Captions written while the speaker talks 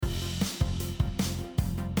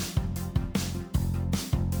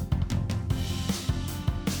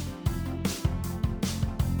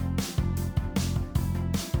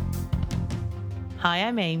Hi,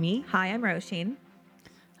 I'm Amy. Hi, I'm Roisin.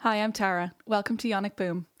 Hi, I'm Tara. Welcome to Yonic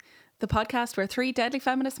Boom, the podcast where three deadly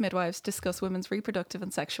feminist midwives discuss women's reproductive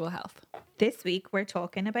and sexual health. This week we're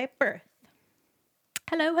talking about birth.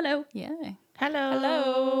 Hello. Yay.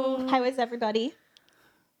 Hello. How is everybody?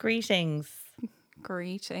 Greetings.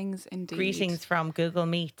 Greetings indeed. Greetings from Google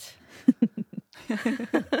Meet.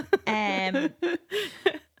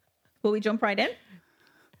 Will we jump right in?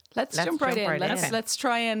 Let's jump right in. Okay. Let's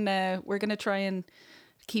try and we're going to try and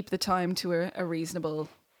keep the time to a reasonable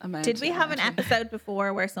amount. Did we have an episode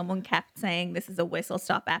before where someone kept saying this is a whistle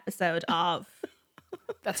stop episode of?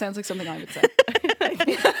 That sounds like something I would say.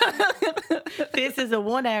 This is a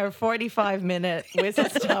 1 hour, 45 minute whistle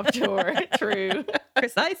stop tour through.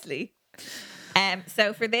 Precisely.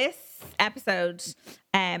 So for this episode,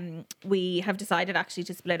 we have decided actually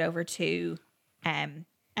to split over two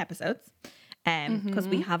episodes because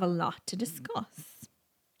we have a lot to discuss.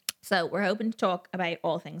 So we're hoping to talk about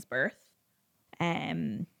all things birth.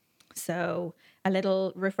 So a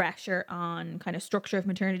little refresher on kind of structure of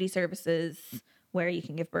maternity services, where you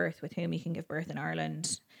can give birth, with whom you can give birth in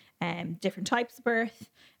Ireland, different types of birth,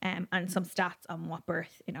 and some stats on what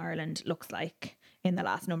birth in Ireland looks like in the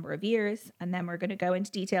last number of years. And then we're going to go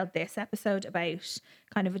into detail this episode about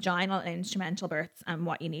kind of vaginal and instrumental births and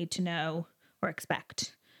what you need to know or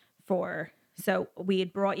expect for. So we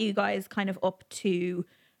had brought you guys kind of up to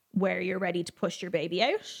where you're ready to push your baby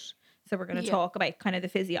out. So we're going to talk about kind of the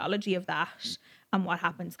physiology of that and what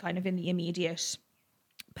happens kind of in the immediate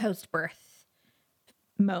post-birth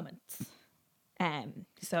moments.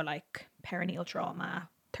 So like perineal trauma,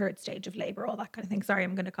 third stage of labor, all that kind of thing. Sorry,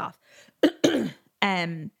 I'm going to cough.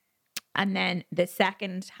 And then the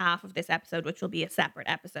second half of this episode, which will be a separate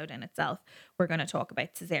episode in itself, we're going to talk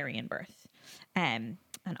about cesarean birth. And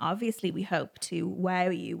obviously we hope to wow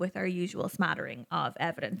you with our usual smattering of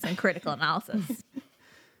evidence and critical analysis.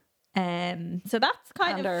 So that's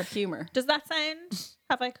kind of our humour. Does that sound?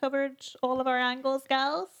 Have I covered all of our angles,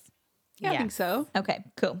 gals? Yeah, I think so. Okay,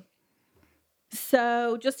 cool.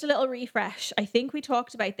 So just a little refresh. I think we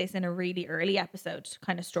talked about this in a really early episode,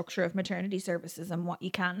 kind of structure of maternity services and what you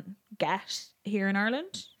can get here in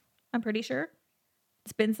Ireland. I'm pretty sure.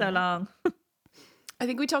 It's been so long. I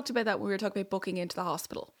think we talked about that when we were talking about booking into the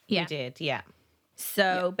hospital. We did, yeah.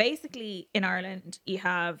 So basically in Ireland, you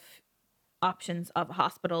have options of a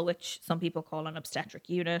hospital, which some people call an obstetric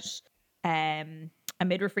unit, a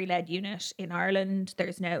midwifery-led unit. In Ireland,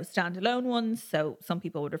 there's no standalone ones, so some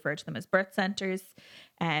people would refer to them as birth centres.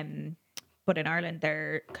 But in Ireland,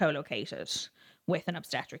 they're co-located with an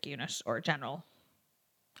obstetric unit or general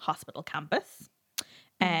hospital campus.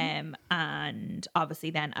 And obviously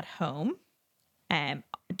then at home,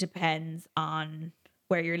 depends on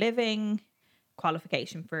where you're living,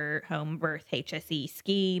 qualification for home birth HSE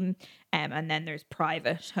scheme, and then there's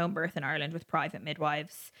private home birth in Ireland with private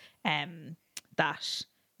midwives, that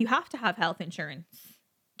you have to have health insurance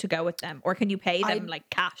to go with them, or can you pay them like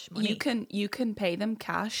cash money? You can pay them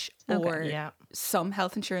cash, Okay. or some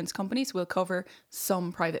health insurance companies will cover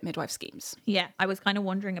some private midwife schemes. Yeah, I was kind of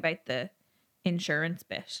wondering about the insurance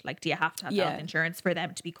bit. Like, do you have to have health insurance for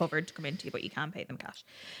them to be covered to come into you, but you can pay them cash?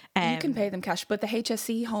 You can pay them cash, but the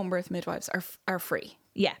HSE home birth midwives are free.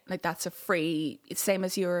 Yeah. Like that's a free, it's same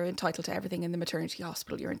as you're entitled to everything in the maternity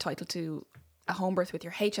hospital. You're entitled to a home birth with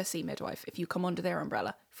your HSE midwife if you come under their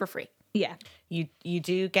umbrella for free. Yeah. You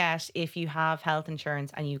do get, if you have health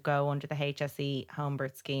insurance and you go under the HSE home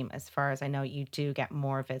birth scheme, as far as I know, you do get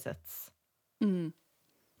more visits.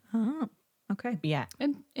 Oh, okay. Yeah.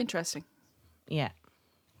 Interesting. Yeah.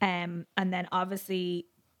 And then obviously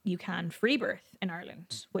you can free birth in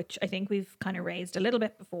Ireland, which I think we've kind of raised a little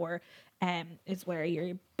bit before, is where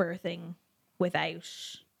you're birthing without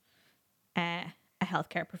a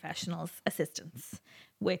healthcare professional's assistance,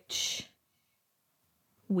 which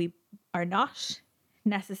we are not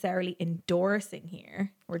necessarily endorsing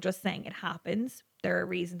here. We're just saying it happens. There are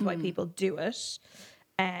reasons why people do it.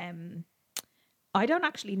 I don't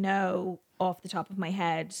actually know off the top of my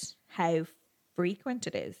head how frequent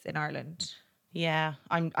it is in Ireland. Yeah,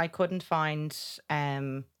 I couldn't find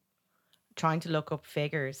trying to look up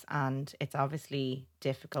figures, and it's obviously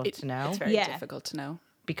difficult to know. It's very difficult to know.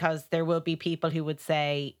 Because there will be people who would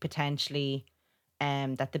say potentially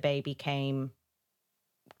that the baby came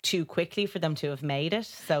too quickly for them to have made it.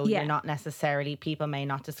 So you're not necessarily, people may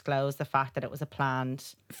not disclose the fact that it was a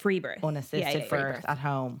planned free birth, unassisted birth at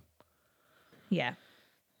home. Yeah.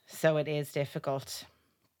 So it is difficult.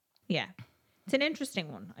 Yeah. It's an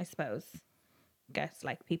interesting one, I suppose. Guess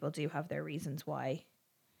like people do have their reasons why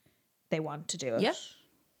they want to do it. Yeah.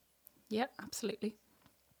 Yeah, absolutely.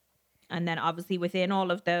 And then obviously within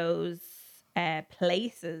all of those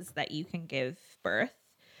places that you can give birth.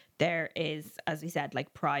 There is, as we said,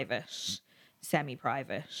 like private,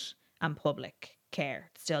 semi-private, and public care.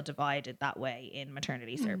 It's still divided that way in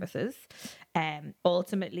maternity services.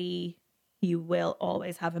 Ultimately, you will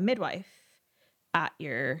always have a midwife at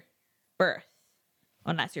your birth,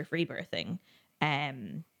 unless you're free birthing.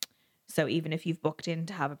 So even if you've booked in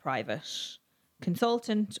to have a private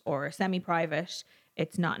consultant or a semi-private,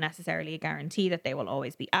 it's not necessarily a guarantee that they will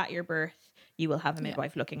always be at your birth. You will have a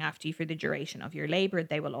midwife looking after you for the duration of your labor.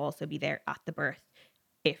 They will also be there at the birth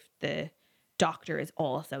if the doctor is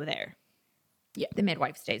also there. Yeah. The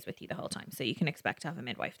midwife stays with you the whole time. So you can expect to have a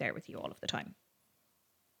midwife there with you all of the time.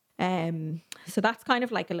 So that's kind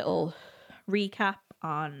of like a little recap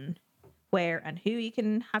on where and who you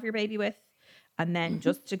can have your baby with. And then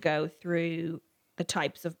just to go through the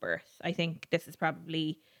types of birth. I think this is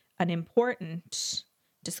probably an important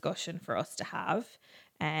discussion for us to have.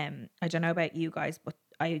 I don't know about you guys, but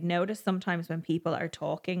I notice sometimes when people are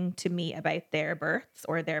talking to me about their births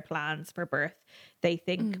or their plans for birth, they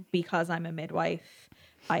think because I'm a midwife,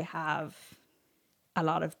 I have a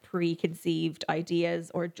lot of preconceived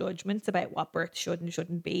ideas or judgments about what birth should and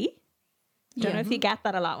shouldn't be. Don't know if you get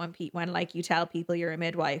that a lot when like you tell people you're a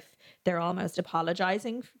midwife, they're almost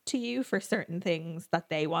apologizing to you for certain things that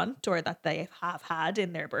they want or that they have had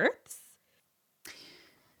in their births.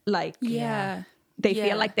 Like, they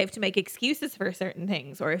feel like they have to make excuses for certain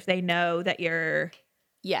things, or if they know that you're...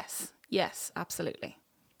 Yes, absolutely.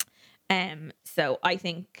 So I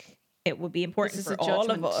think it would be important for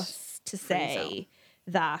all of us to say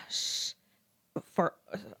that for...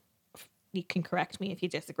 You can correct me if you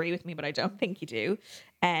disagree with me, but I don't think you do.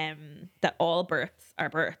 That all births are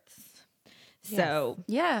births. Yes. So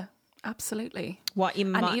yeah, absolutely. What you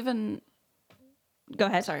might... And even... Go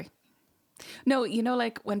ahead. Sorry. No, you know,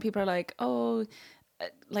 like when people are like, oh,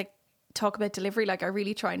 like talk about delivery, like I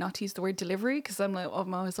really try not to use the word delivery because I'm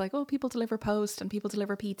always like, oh, people deliver post and people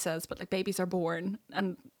deliver pizzas, but like babies are born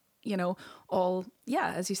and, you know,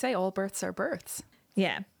 as you say, all births are births.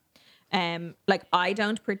 Yeah. Like I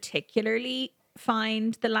don't particularly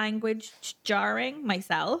find the language jarring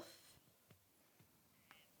myself.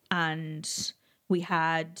 And we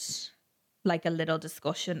had like a little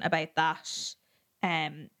discussion about that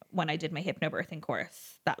when I did my hypnobirthing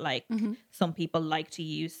course, that like some people like to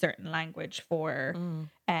use certain language for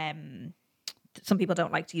some people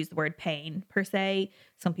don't like to use the word pain per se.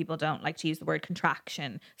 Some people don't like to use the word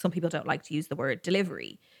contraction. Some people don't like to use the word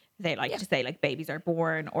delivery. They like to say like babies are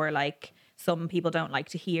born, or like some people don't like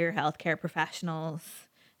to hear healthcare professionals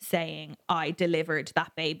saying I delivered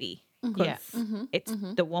that baby, because it's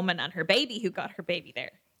the woman and her baby who got her baby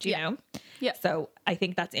there. Do you know? Yeah. So I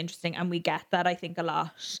think that's interesting. And we get that, I think, a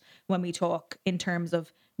lot when we talk in terms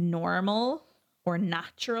of normal or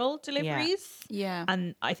natural deliveries. Yeah.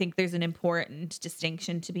 And I think there's an important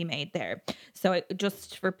distinction to be made there. So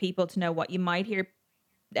just for people to know what you might hear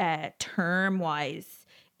term wise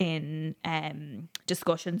in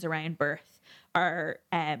discussions around birth are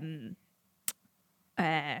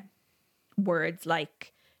words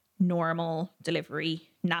like normal delivery,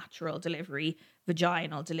 natural delivery,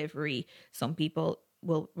 vaginal delivery. Some people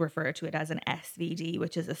will refer to it as an SVD,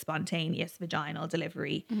 which is a spontaneous vaginal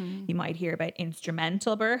delivery. You might hear about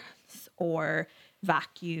instrumental births, or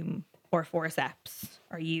vacuum or forceps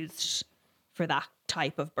are used for that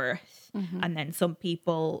type of birth. And then some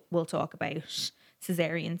people will talk about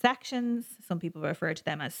cesarean sections. Some people refer to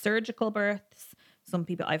them as surgical births. Some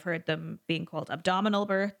people, I've heard them being called abdominal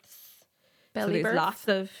births. Belly birth. Lots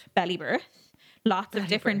of belly birth, lots of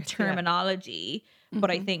different terminology.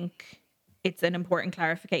 But I think it's an important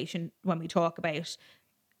clarification when we talk about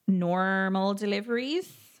normal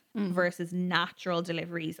deliveries versus natural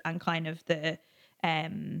deliveries, and kind of the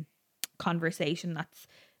conversation that's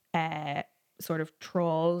sort of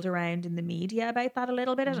trawled around in the media about that a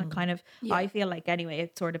little bit. And kind of, I feel like anyway,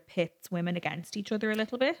 it sort of pits women against each other a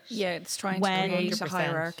little bit. Yeah, it's trying to create a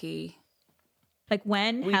hierarchy. Like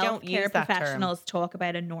when healthcare professionals talk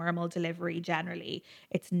about a normal delivery, generally,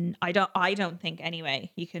 I don't think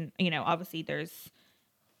anyway, you can, you know, obviously there's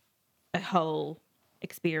a whole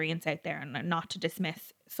experience out there, and not to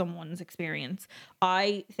dismiss someone's experience.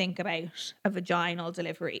 I think about a vaginal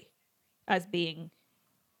delivery as being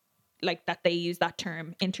like that, they use that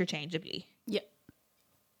term interchangeably. Yeah.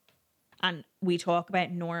 And we talk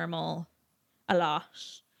about normal a lot,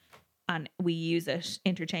 and we use it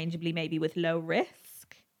interchangeably maybe with low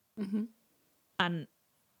risk. And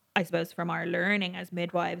I suppose from our learning as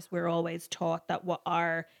midwives, we're always taught that what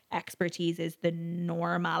our expertise is the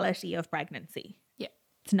normality of pregnancy. Yeah.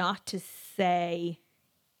 It's not to say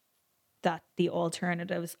that the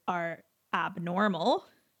alternatives are abnormal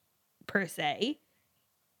per se,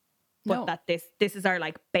 but No. that this is our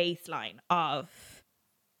like baseline of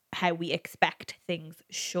how we expect things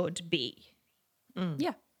should be.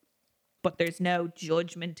 Yeah. But there's no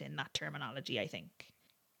judgment in that terminology, I think.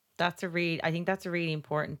 I think that's a really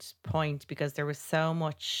important point, because there was so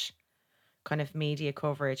much kind of media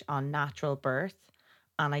coverage on natural birth.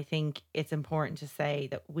 And I think it's important to say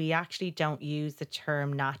that we actually don't use the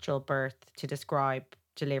term natural birth to describe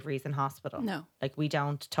deliveries in hospital. No. Like, we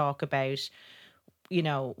don't talk about, you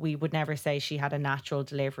know, we would never say she had a natural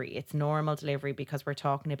delivery. It's normal delivery, because we're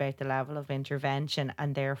talking about the level of intervention,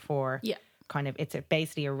 and therefore Yeah. kind of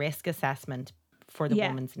basically a risk assessment for the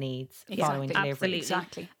woman's needs following delivery. Absolutely.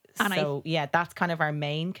 Exactly. And so, that's kind of our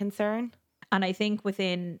main concern. And I think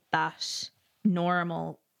within that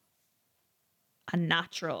normal and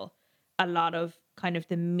natural, a lot of kind of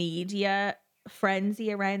the media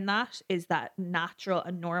frenzy around that is that natural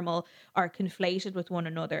and normal are conflated with one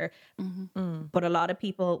another. But a lot of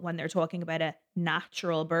people, when they're talking about a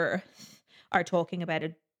natural birth, are talking about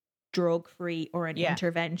a drug-free or an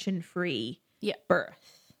intervention-free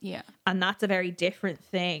birth. Yeah. And that's a very different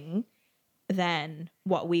thing than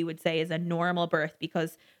what we would say is a normal birth,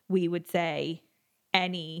 because we would say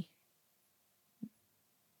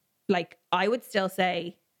I would still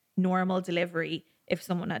say normal delivery if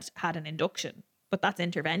someone had an induction, but that's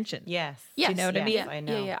intervention. Yes. Yes. Do you know what I mean? I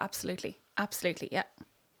know. Yeah, absolutely. Absolutely, yeah.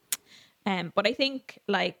 But I think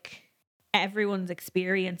like everyone's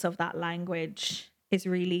experience of that language is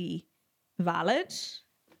really valid.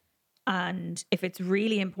 And if it's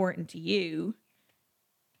really important to you,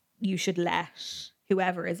 you should let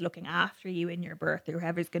whoever is looking after you in your birth, or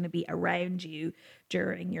whoever's going to be around you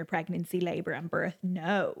during your pregnancy, labor and birth,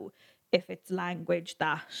 know if it's language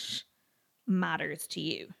that matters to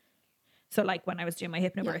you. So like when I was doing my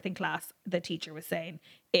hypnobirthing class, the teacher was saying,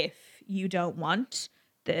 if you don't want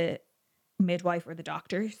the midwife or the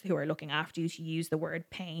doctors who are looking after you to use the word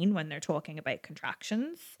pain when they're talking about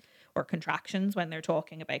contractions, or contractions when they're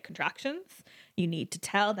talking about contractions, you need to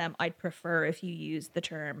tell them, I'd prefer if you use the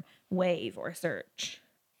term wave or surge.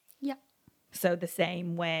 Yeah. So the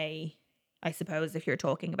same way, I suppose, if you're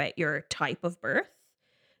talking about your type of birth,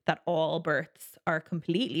 that all births are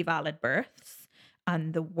completely valid births,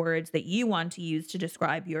 and the words that you want to use to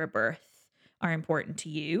describe your birth are important to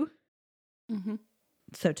you. Mm-hmm.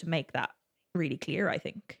 So to make that really clear, I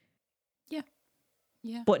think. Yeah.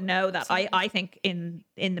 Yeah. But know that I think in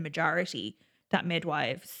the majority that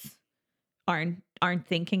midwives aren't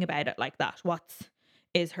thinking about it like that.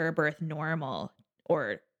 Is her birth normal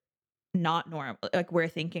or not normal? Like, we're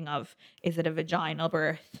thinking of, is it a vaginal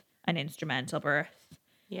birth, an instrumental birth,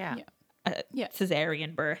 Yeah. a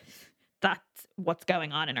cesarean birth? That's what's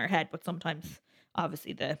going on in our head. But sometimes,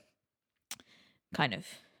 obviously, the kind of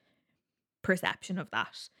perception of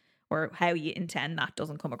that or how you intend that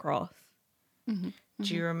doesn't come across. Mm-hmm.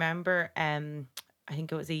 Do you remember, I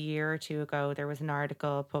think it was a year or two ago, there was an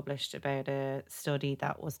article published about a study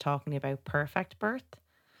that was talking about perfect birth.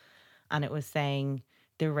 And it was saying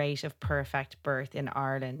the rate of perfect birth in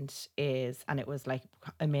Ireland is, and it was like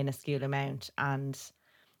a minuscule amount. And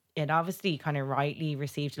it obviously kind of rightly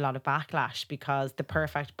received a lot of backlash, because the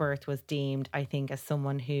perfect birth was deemed, I think, as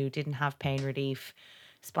someone who didn't have pain relief,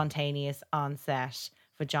 spontaneous onset,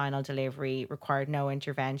 vaginal delivery, required no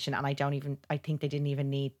intervention, and I think they didn't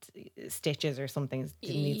even need stitches or something,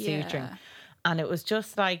 didn't need suturing. And it was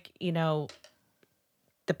just like, you know,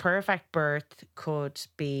 the perfect birth could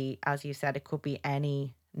be, as you said, it could be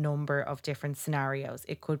any number of different scenarios.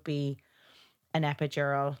 It could be an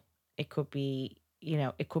epidural, it could be, you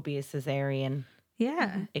know, it could be a cesarean.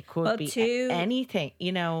 Yeah. It could be anything,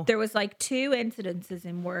 you know. There was like 2 incidences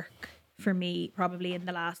in work for me probably in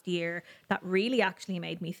the last year that really actually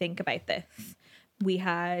made me think about this. We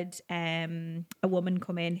had a woman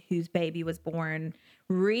come in whose baby was born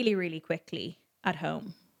really, really quickly at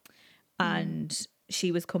home. And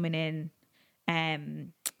she was coming in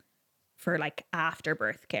for like after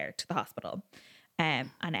birth care to the hospital.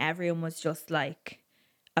 And everyone was just like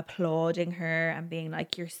applauding her and being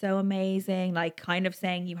like, you're so amazing. Like kind of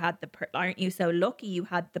saying you had aren't you so lucky you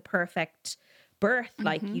had the perfect birth?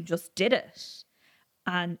 Like you just did it.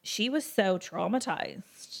 And she was so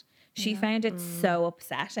traumatized. She found it so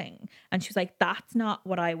upsetting. And she was like, that's not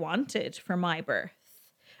what I wanted for my birth.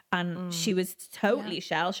 And she was totally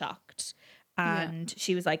shell shocked. And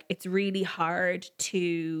she was like, it's really hard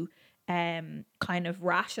to kind of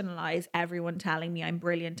rationalize everyone telling me I'm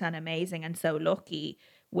brilliant and amazing and so lucky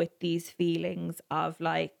with these feelings of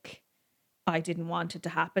like, I didn't want it to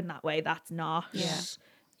happen that way. That's not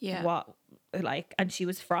what, like, and she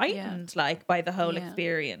was frightened like by the whole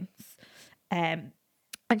experience. And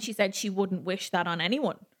she said she wouldn't wish that on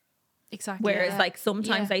anyone. Exactly. Whereas like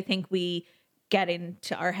sometimes Yeah. I think we get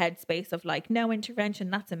into our headspace of like, no intervention,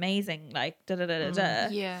 that's amazing, like da da da da da.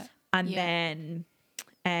 Yeah. And Yeah.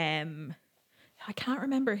 then I can't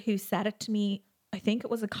remember who said it to me. I think it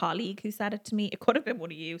was a colleague who said it to me. It could have been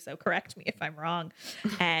one of you, so correct me if I'm wrong.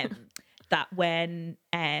 That when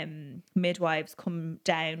midwives come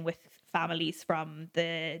down with families from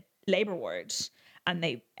the labour ward and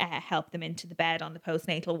they help them into the bed on the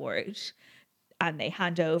postnatal ward, and they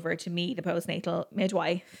hand over to me, the postnatal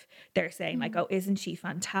midwife, they're saying like, oh, isn't she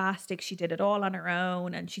fantastic? She did it all on her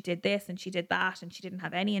own, and she did this and she did that, and she didn't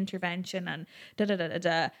have any intervention, and da da da da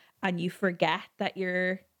da. And you forget that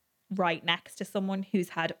you're right next to someone who's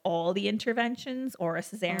had all the interventions or a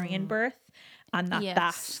cesarean birth, and that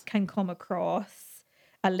Yes. can come across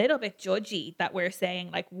a little bit judgy, that we're saying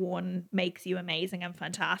like one makes you amazing and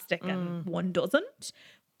fantastic and one doesn't.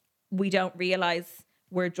 We don't realize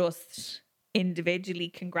we're just individually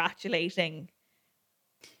congratulating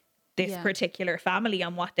this Yeah. particular family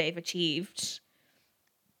on what they've achieved,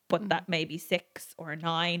 but that maybe 6 or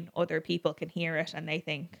 9 other people can hear it and they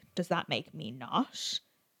think, does that make me not?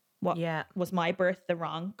 What Yeah. was my birth the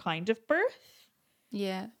wrong kind of birth?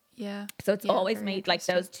 Yeah. Yeah. So it's Yeah, always very made like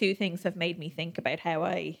interesting. those two things have made me think about how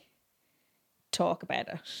I talk about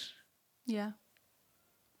it. Yeah.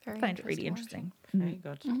 Very I find it really interesting. interesting. Very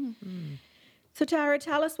good. So Tara,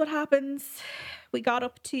 tell us what happens. We got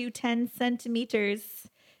up to 10 centimeters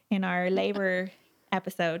in our labor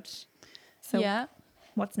epised. So Yeah.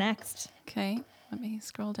 what's next? Okay. Let me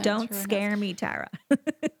scroll down. Don't through our scare me, Tara.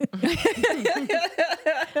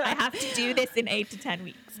 I have to do this in 8 to 10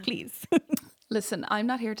 weeks, please. Listen, I'm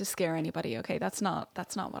not here to scare anybody, okay? That's not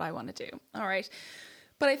what I want to do. All right.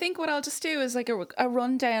 But I think what I'll just do is like a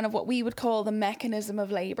rundown of what we would call the mechanism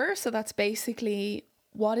of labor. So that's basically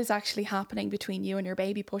what is actually happening between you and your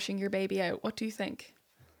baby, pushing your baby out. What do you think?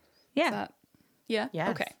 Yeah. Is that, yeah? Yes.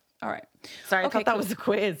 Okay. All right. Sorry, I Okay, thought that cool. was a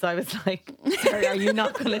quiz. I was like, sorry, are you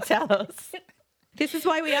not going to tell us? This is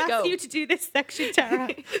why we asked Go. you to do this section, Tara.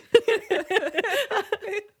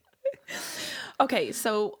 Okay,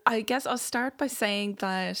 so I guess I'll start by saying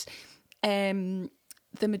that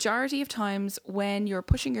the majority of times when you're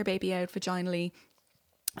pushing your baby out vaginally,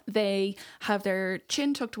 they have their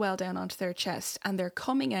chin tucked well down onto their chest and they're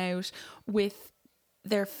coming out with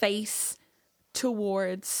their face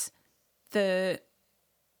towards the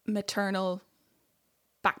maternal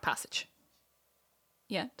back passage.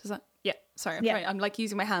 Yeah, does that? Yeah, sorry, Yeah. I'm like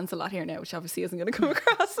using my hands a lot here now, which obviously isn't going to come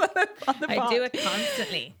across on the I pod. do it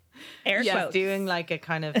constantly. Air Yeah. quotes. Doing like a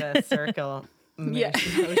kind of a circle. Yeah.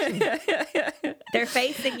 motion. They're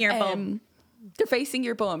facing your bum. They're facing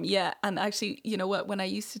your bum, yeah. And actually, you know what? When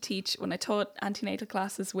I taught antenatal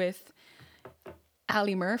classes with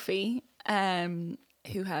Ali Murphy,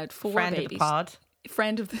 who had 4 Friend babies, of the pod.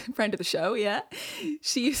 friend of the show, yeah.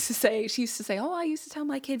 She used to say, "Oh, I used to tell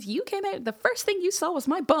my kids, you came out, the first thing you saw was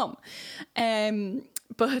my bum."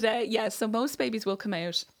 But yeah, so most babies will come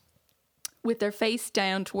out with their face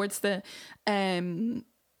down towards the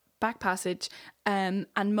back passage, and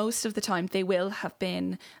most of the time they will have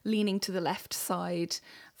been leaning to the left side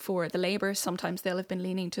for the labour. Sometimes they'll have been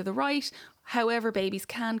leaning to the right. However, babies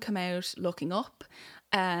can come out looking up.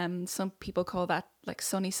 Some people call that like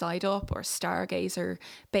sunny side up or stargazer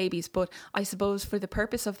babies. But I suppose for the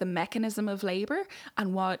purpose of the mechanism of labour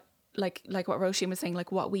and what like what Roisin was saying,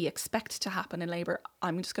 like what we expect to happen in labour,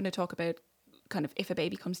 I'm just going to talk about kind of if a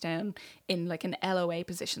baby comes down in like an LOA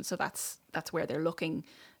position. So that's where they're looking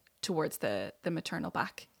towards the maternal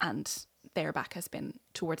back, and their back has been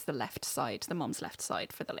towards the left side, the mum's left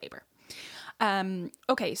side for the labour.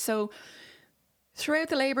 Okay, so throughout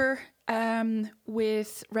the labour,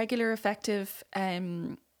 with regular effective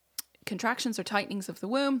contractions or tightenings of the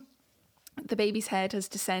womb, the baby's head has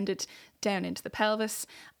descended down into the pelvis,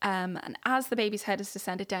 and as the baby's head has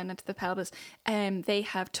descended down into the pelvis, they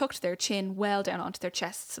have tucked their chin well down onto their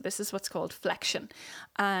chest. So this is what's called flexion.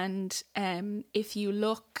 And if you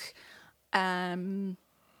look on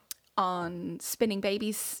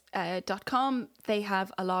spinningbabies.com, they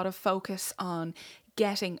have a lot of focus on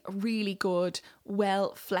getting really good,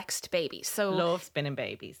 well flexed babies. So Love spinning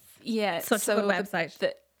babies. yeah, Such a good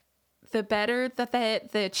website. The better that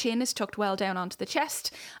the chin is tucked well down onto the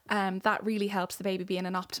chest, that really helps the baby be in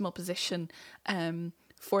an optimal position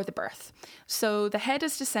for the birth. So the head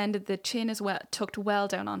is descended, the chin is tucked well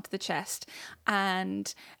down onto the chest,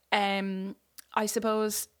 and I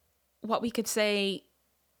suppose what we could say,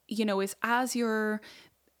 you know, is as you're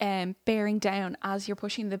bearing down, as you're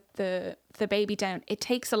pushing the baby down, it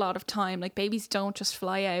takes a lot of time. Like babies don't just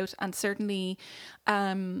fly out, and certainly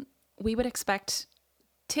we would expect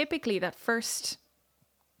typically that first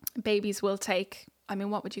babies will take, I mean,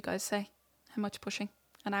 what would you guys say? How much pushing?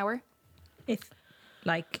 An hour? It's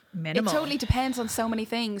like minimal. It totally depends on so many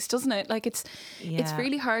things, doesn't it? Like it's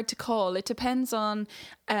really hard to call. It depends on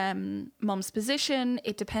mum's position.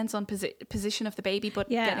 It depends on position of the baby. But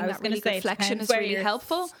getting that really good flexion is really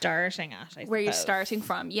helpful. Starting at where you're starting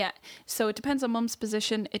from, yeah. So it depends on mum's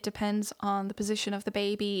position. It depends on the position of the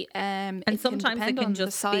baby. And sometimes it can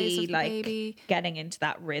just be like baby. Getting into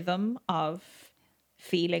that rhythm of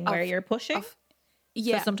feeling where you're pushing.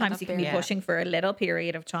 So sometimes you can be pushing for a little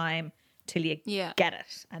period of time till you get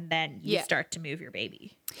it, and then you start to move your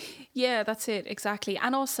baby. Yeah, that's it, exactly.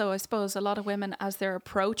 And also, I suppose a lot of women, as they're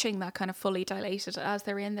approaching that kind of fully dilated, as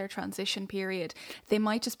they're in their transition period, they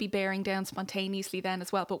might just be bearing down spontaneously then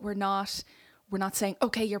as well. But we're not saying,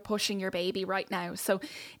 okay, you're pushing your baby right now. So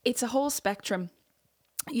it's a whole spectrum,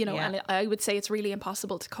 you know. And I would say it's really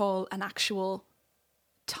impossible to call an actual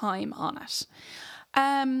time on it.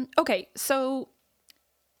 Okay, so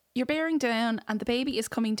you're bearing down and the baby is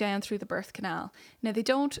coming down through the birth canal. Now, they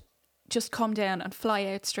don't just come down and fly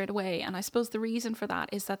out straight away. And I suppose the reason for that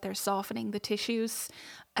is that they're softening the tissues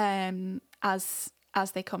as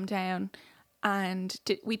they come down. And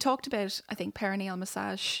we talked about, I think, perineal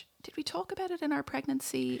massage. Did we talk about it in our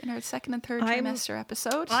pregnancy, in our second and third trimester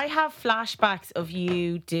episode? I have flashbacks of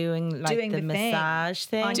you doing the massage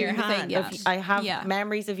thing on your hand. I have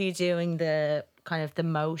memories of you doing the kind of the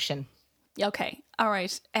motion. Okay. All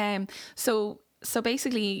right. So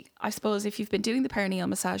basically, I suppose if you've been doing the perineal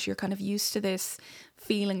massage, you're kind of used to this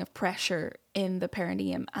feeling of pressure in the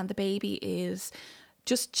perineum, and the baby is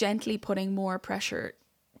just gently putting more pressure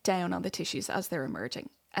down on the tissues as they're emerging.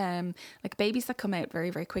 Like babies that come out very,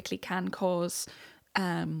 very quickly can cause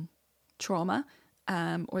trauma.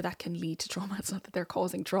 Or that can lead to trauma. It's not that they're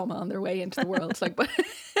causing trauma on their way into the world.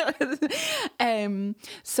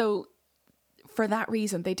 So for that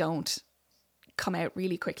reason, they don't come out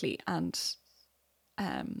really quickly and,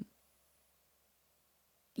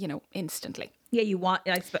 instantly. Yeah, you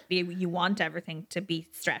want everything to be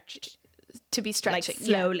stretched. To be stretching. Like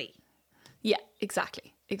slowly. Yeah,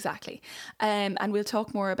 exactly. And we'll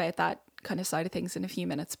talk more about that kind of side of things in a few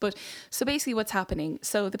minutes. But so basically what's happening,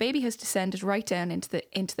 so the baby has descended right down into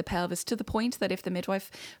the pelvis to the point that if the midwife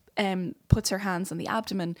puts her hands on the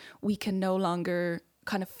abdomen, we can no longer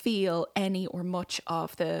kind of feel any or much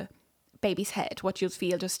of the baby's head. What you'll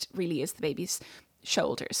feel just really is the baby's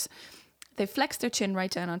shoulders. They flex their chin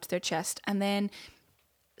right down onto their chest, and then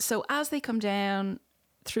so as they come down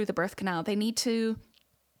through the birth canal, they need to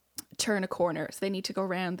turn a corner. So they need to go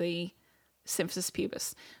around the symphysis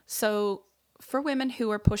pubis. So for women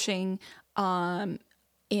who are pushing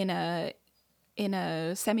in a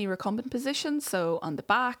semi-recumbent position, so on the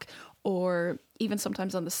back or even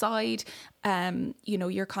sometimes on the side,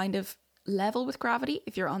 you're kind of level with gravity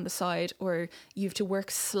if you're on the side, or you have to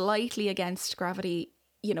work slightly against gravity,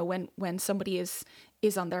 when somebody is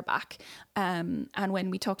on their back. And when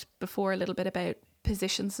we talked before a little bit about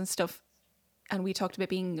positions and stuff, and we talked about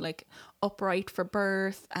being like upright for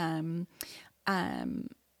birth, I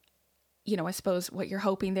suppose what you're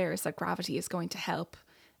hoping there is that gravity is going to help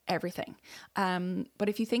everything. But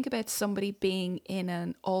if you think about somebody being in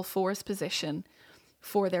an all fours position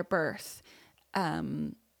for their birth,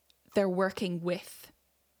 they're working with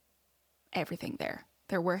everything there.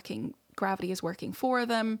 Gravity is working for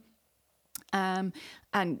them. And,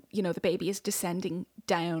 the baby is descending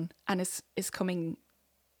down and is coming.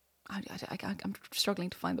 I'm struggling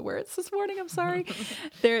to find the words this morning. I'm sorry.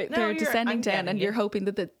 They're descending down, and you're hoping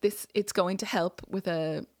that it's going to help with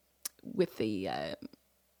the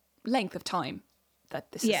length of time that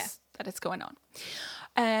it's going on.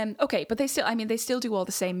 Okay, but they still do all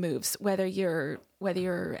the same moves, whether you're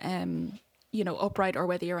upright or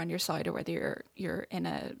whether you're on your side or whether you're in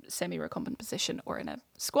a semi-recumbent position or in a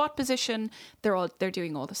squat position. They're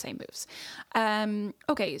doing all the same moves.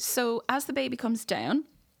 Okay, so as the baby comes down,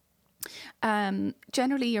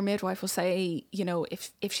 generally your midwife will say,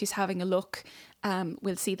 if she's having a look,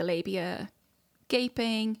 we'll see the labia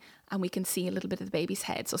gaping and we can see a little bit of the baby's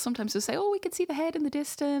head. So sometimes we'll say, we can see the head in the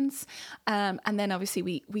distance. And then obviously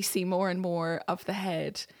we see more and more of the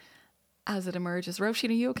head as it emerges. Roisin,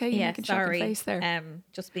 are you okay? Yeah, sorry. Face there.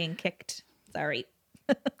 Just being kicked. Sorry.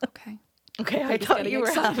 Okay. Okay, I thought you were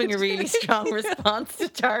having a really strong response to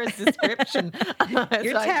Tara's description.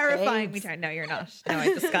 You're terrifying me. No, you're not. No, I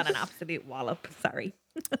just got an absolute wallop. Sorry.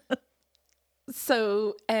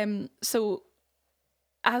 So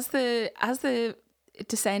as the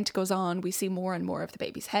descent goes on, we see more and more of the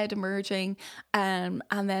baby's head emerging, and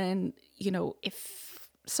then if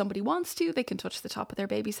somebody wants to, they can touch the top of their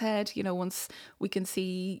baby's head. You know, once we can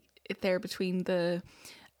see it there between the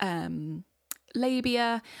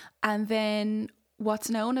labia, and then what's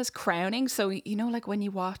known as crowning. So, you know, like when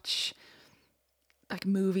you watch like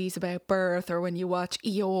movies about birth, or when you watch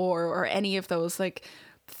Eeyore or any of those like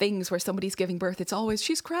things where somebody's giving birth, it's always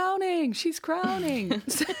she's crowning.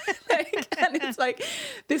 So, like, and it's like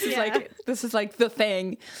this is like the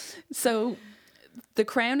thing. So the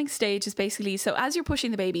crowning stage is basically, so as you're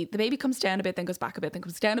pushing the baby comes down a bit, then goes back a bit, then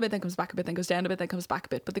comes down a bit, then comes back a bit, then goes down a bit, then comes back a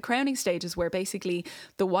bit. But the crowning stage is where basically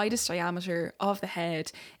the widest diameter of the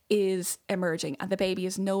head is emerging, and the baby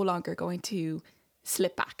is no longer going to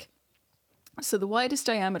slip back. So the widest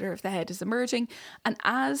diameter of the head is emerging, and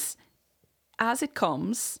as it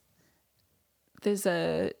comes, there's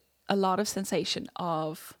a lot of sensation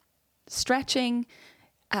of stretching,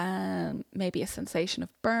 maybe a sensation of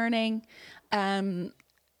burning. And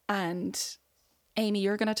Amy,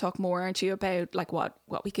 you're going to talk more, aren't you, about like what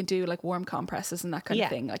we can do, like warm compresses and that kind of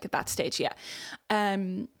thing, like at that stage. Yeah.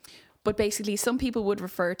 But basically some people would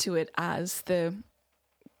refer to it as the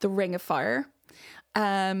ring of fire.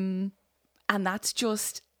 And it's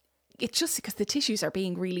just because the tissues are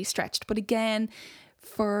being really stretched. But again,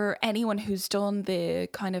 for anyone who's done the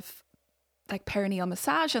kind of like perineal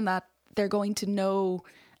massage and that, they're going to know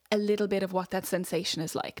a little bit of what that sensation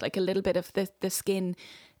is like a little bit of the skin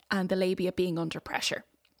and the labia being under pressure.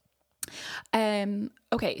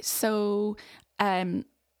 Okay, so as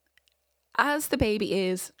the baby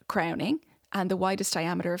is crowning and the widest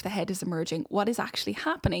diameter of the head is emerging, what is actually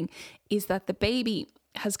happening is that the baby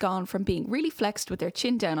has gone from being really flexed with their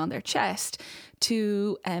chin down on their chest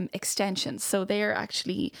to extension. So they're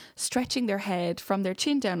actually stretching their head from their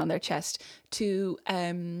chin down on their chest to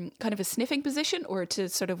kind of a sniffing position, or to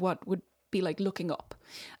sort of what would be like looking up.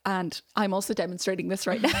 And I'm also demonstrating this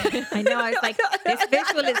right now. I know, I was like, this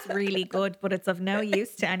visual is really good, but it's of no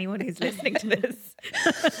use to anyone who's listening to this.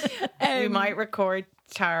 We might record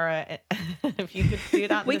Tara if you could do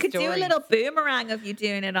that. We could do a little boomerang of you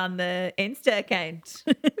doing it on the Insta account.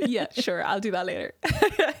 Yeah, sure, I'll do that later.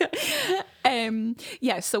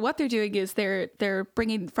 So what they're doing is they're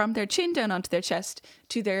bringing from their chin down onto their chest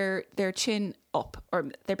to their chin up,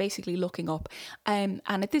 or they're basically looking up. And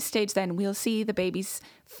at this stage then we'll see the baby's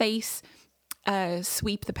face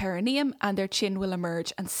sweep the perineum, and their chin will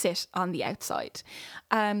emerge and sit on the outside.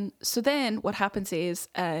 So then what happens is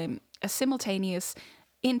a simultaneous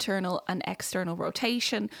internal and external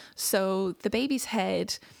rotation. So the baby's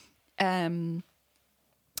head and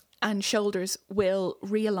shoulders will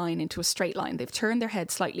realign into a straight line. They've turned their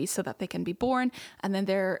head slightly so that they can be born, and then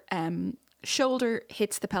their shoulder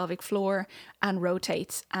hits the pelvic floor and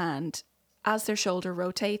rotates, and as their shoulder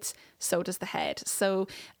rotates, so does the head. So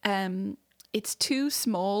it's two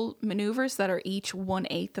small maneuvers that are each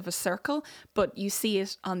 1/8 of a circle, but you see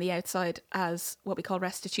it on the outside as what we call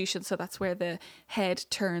restitution. So that's where the head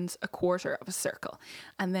turns a quarter of a circle.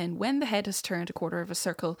 And then when the head has turned a quarter of a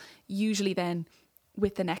circle, usually then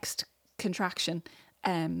with the next contraction,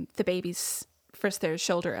 the baby's first their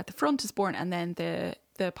shoulder at the front is born, and then the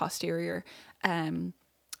posterior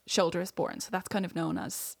shoulder is born. So that's kind of known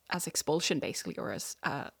as expulsion, basically, or as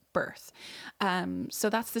birth. So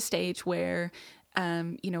that's the stage where,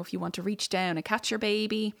 if you want to reach down and catch your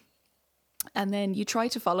baby, and then you try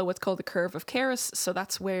to follow what's called the curve of Keres. So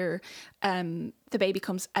that's where the baby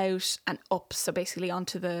comes out and up. So basically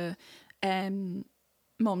onto the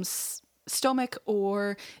mum's stomach,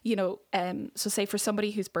 or so say for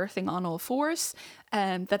somebody who's birthing on all fours,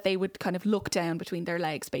 that they would kind of look down between their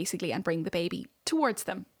legs basically and bring the baby towards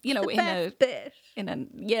them, it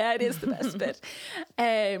is the best bit.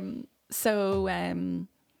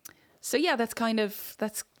 So yeah, that's kind of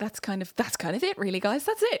it really, guys.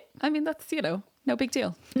 That's it. I mean, that's no big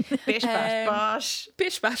deal. Bish bash bosh.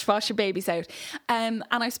 Bish bash bosh, your baby's out. And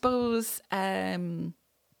I suppose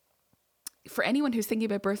for anyone who's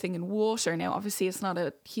thinking about birthing in water, now obviously it's not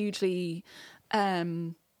a hugely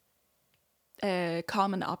common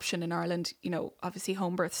option in Ireland. Obviously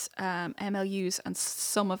home births, MLUs, and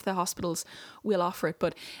some of the hospitals will offer it,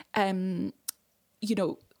 but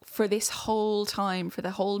for this whole time, for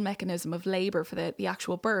the whole mechanism of labour, for the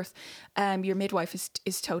actual birth, your midwife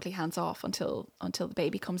is totally hands off until the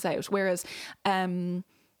baby comes out. Whereas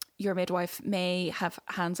your midwife may have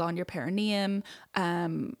hands on your perineum,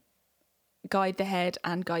 guide the head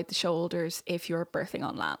and guide the shoulders if you're birthing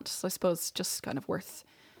on land. So I suppose just kind of worth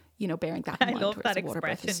bearing that in mind. I love that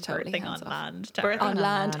expression, totally birthing on land. Birthing on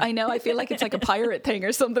land. I know, I feel like it's like a pirate thing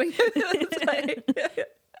or something.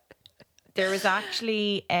 There was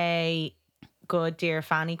actually a good Dear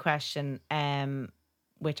Fanny question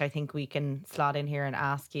which I think we can slot in here and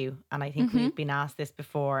ask you. And I think we've been asked this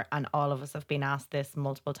before, and all of us have been asked this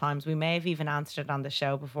multiple times. We may have even answered it on the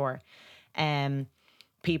show before.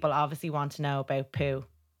 People obviously want to know about poo.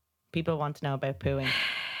 People want to know about pooing.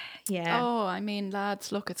 Yeah. Oh, I mean,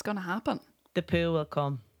 lads, look, it's going to happen. The poo will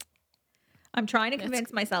come. I'm trying to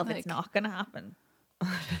convince myself it's not going to happen.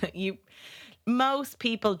 Most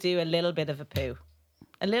people do a little bit of a poo.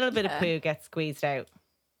 A little bit of poo gets squeezed out.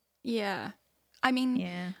 Yeah. I mean,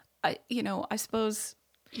 I suppose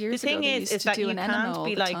years ago they used to do an enema all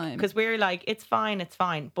the time. Because we're like, it's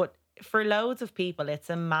fine. But for loads of people,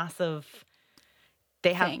 it's a massive...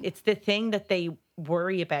 It's the thing that they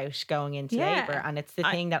worry about going into labour, and it's the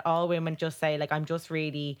thing that all women just say, like, I'm just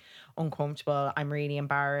really uncomfortable, I'm really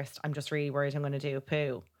embarrassed, I'm just really worried I'm going to do a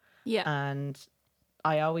poo. Yeah. And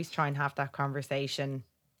I always try and have that conversation,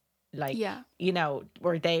 like, you know,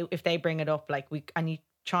 where if they bring it up, like, and you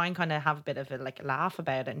try and kind of have a bit of a laugh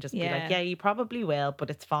about it and just be like, yeah, you probably will, but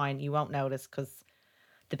it's fine, you won't notice because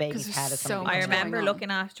the baby's head is something. I remember looking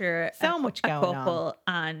after a couple,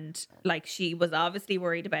 and like, she was obviously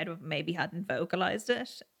worried about it, but maybe hadn't vocalized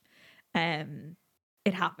it.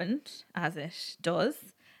 It happened, as it does,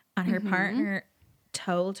 and her partner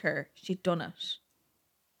told her she'd done it.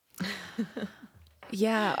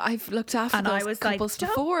 Yeah, I've looked after and those I was couples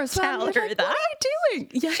like, before. So tell her that. What are you doing?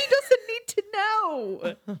 Yeah. She doesn't need to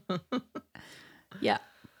know. Yeah.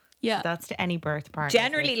 Yeah. So that's to any birth partner.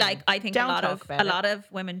 Generally, like, I think a lot of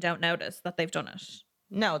women don't notice that they've done it.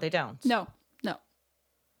 No, they don't. No.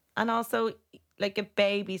 And also, like, a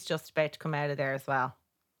baby's just about to come out of there as well.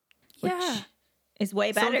 Yeah. Is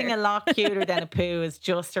way better. Something a lot cuter than a poo is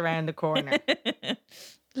just around the corner.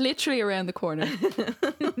 Literally around the corner.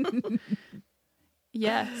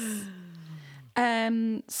 Yes.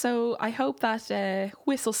 So I hope that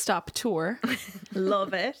Whistle Stop tour.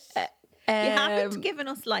 Love it. You haven't given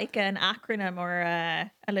us like an acronym or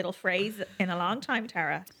a little phrase in a long time,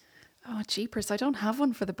 Tara. Oh, jeepers. I don't have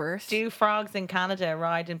one for the birth. Do frogs in Canada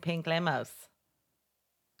ride in pink limos?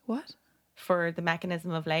 What? For the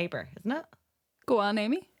mechanism of labour, isn't it? Go on,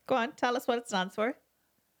 Amy. Go on. Tell us what it stands for.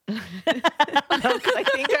 No, 'cause I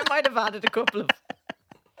think I might have added a couple of...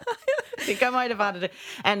 I think I might have added it.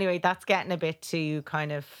 Anyway, that's getting a bit too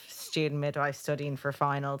kind of student midwife studying for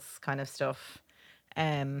finals kind of stuff.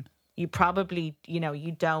 You probably,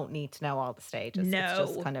 you don't need to know all the stages. No. It's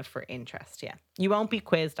just kind of for interest, yeah. You won't be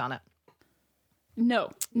quizzed on it. No,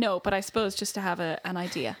 but I suppose just to have an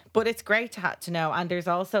idea. But it's great to know. And there's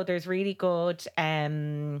really good,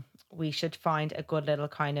 we should find a good little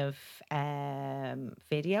kind of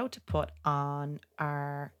video to put on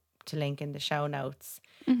to link in the show notes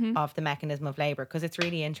of the mechanism of labour, because it's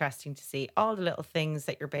really interesting to see all the little things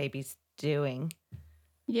that your baby's doing.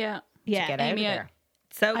 Yeah. To get Amy, out of there.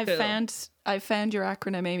 So cool. I found your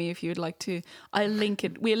acronym, Amy, if you'd like to. We'll link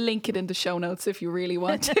it in the show notes if you really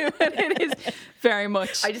want to. It is very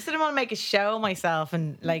much. I just didn't want to make a show myself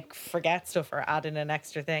and like forget stuff or add in an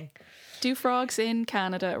extra thing. Do frogs in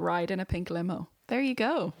Canada ride in a pink limo? There you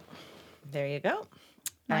go. There you go.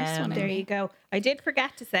 Nice one. There you go. I did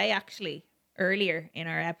forget to say actually earlier in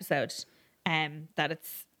our episode that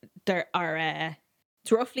it's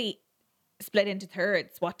roughly split into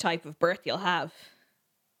thirds what type of birth you'll have.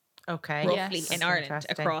 Okay. Roughly in Ireland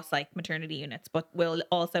across like maternity units, but we'll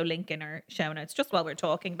also link in our show notes just while we're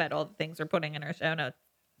talking about all the things we're putting in our show notes.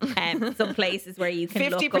 Some places where you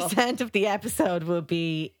can 50% of the episode will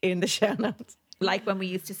be in the show notes. Like when we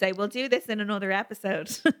used to say, we'll do this in another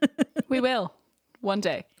episode. We will. One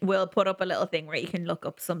day. We'll put up a little thing where you can look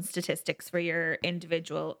up some statistics for your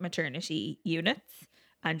individual maternity units,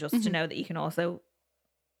 and just to know that you can also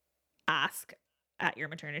ask at your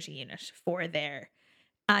maternity unit for their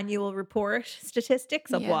annual report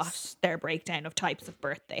statistics of what their breakdown of types of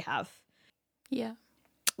birth they have. Yeah.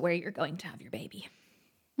 Where you're going to have your baby.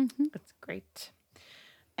 That's great.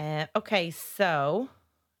 Okay, so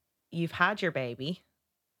you've had your baby.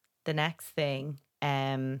 The next thing,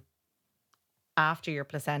 after your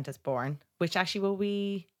placenta's born, which actually, will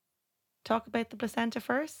we talk about the placenta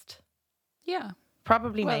first? Yeah.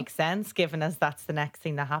 Probably makes sense, given as that's the next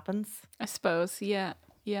thing that happens. I suppose. Yeah.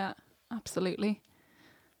 Yeah. Absolutely.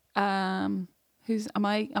 Am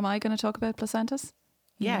I going to talk about placentas?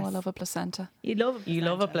 Yes. I love a placenta. You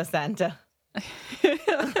love a placenta.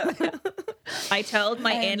 I told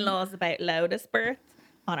my in-laws about Lotus birth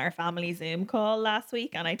on our family Zoom call last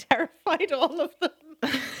week, and I terrified all of them.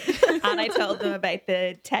 And I told them about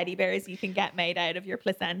the teddy bears you can get made out of your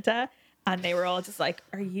placenta, and they were all just like,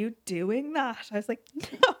 "Are you doing that?" I was like,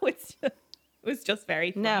 "No, it was just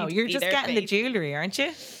very funny." No, you're just getting the jewellery, aren't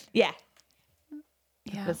you? Yeah.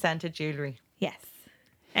 Yeah. Placenta jewellery. Yes.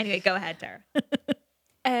 Anyway, go ahead, Tara.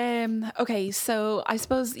 Okay, so I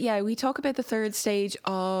suppose, we talk about the third stage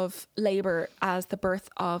of labour as the birth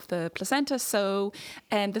of the placenta. So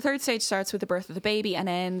the third stage starts with the birth of the baby and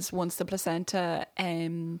ends once the placenta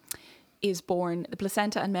is born. The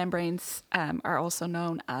placenta and membranes are also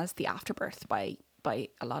known as the afterbirth by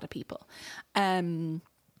a lot of people. And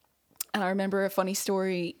I remember a funny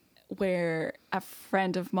story where a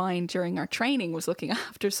friend of mine during our training was looking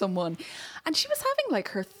after someone, and she was having like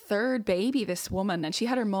her third baby, this woman, and she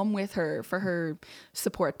had her mum with her for her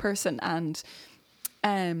support person. And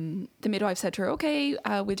the midwife said to her, okay,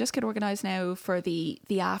 we'll just get organised now for the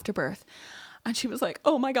afterbirth. And she was like,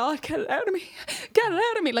 oh my God, get it out of me. Get it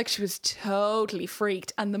out of me. Like, she was totally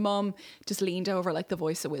freaked. And the mum just leaned over like the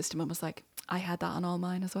voice of wisdom and was like, I had that on all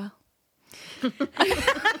mine as well.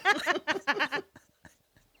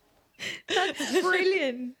 That's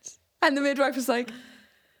brilliant. And the midwife was like,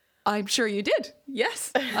 I'm sure you did.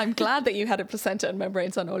 Yes. I'm glad that you had a placenta and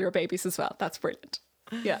membranes on all your babies as well. That's brilliant.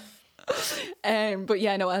 Yeah. But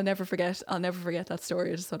yeah, no, I'll never forget that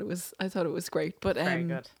story. I thought it was great. But very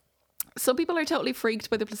good. Some people are totally freaked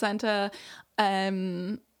by the placenta.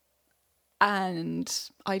 And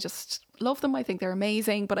I just love them. I think they're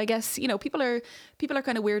amazing. But I guess, people are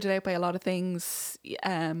kind of weirded out by a lot of things.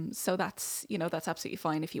 So that's absolutely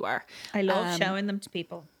fine if you are. I love showing them to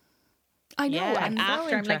people. I know. Yeah, and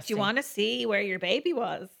After I'm like, do you want to see where your baby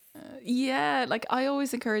was? like I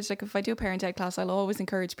always encourage, like if I do a parent ed class, I'll always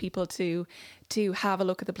encourage people to have a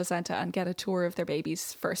look at the placenta and get a tour of their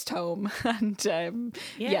baby's first home, and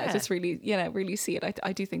just really really see it.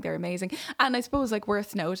 I do think they're amazing. And I suppose, like,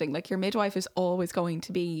 worth noting, like, your midwife is always going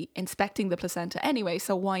to be inspecting the placenta anyway,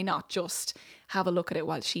 so why not just have a look at it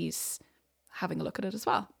while she's having a look at it as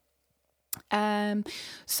well.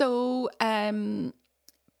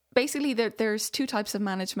 Basically there's two types of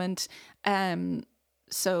management.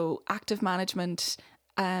 So active management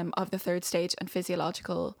of the third stage and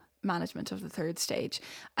physiological management of the third stage.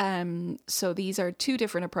 So these are two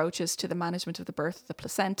different approaches to the management of the birth of the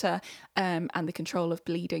placenta and the control of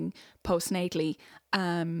bleeding postnatally.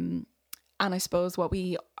 And I suppose what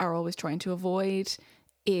we are always trying to avoid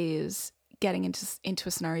is getting into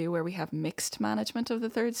a scenario where we have mixed management of the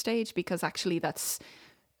third stage, because actually that's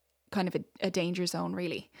kind of a danger zone,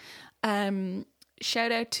 really.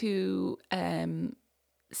 Shout out to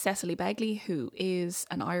Cecily Begley, who is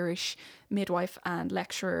an Irish midwife and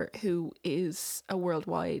lecturer who is a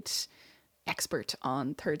worldwide expert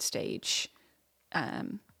on third stage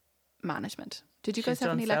management. Did you guys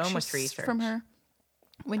have any lectures from her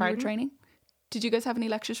when you were training? Did you guys have any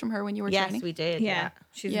lectures from her when you were training? Yes, we did. Yeah.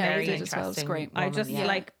 She's very interesting as well. It's great. I just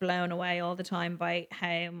like blown away all the time by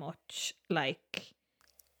how much like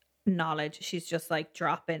knowledge she's just like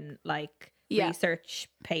dropping, like research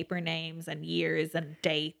paper names and years and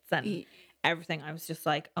dates and everything. I was just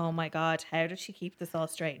like, oh my God, how does she keep this all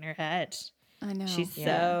straight in her head? I know. She's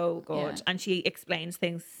so good. And she explains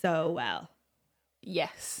things so well.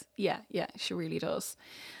 Yes. Yeah, she really does.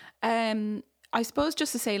 I suppose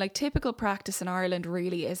just to say, like, typical practice in Ireland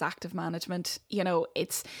really is active management.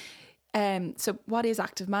 It's so what is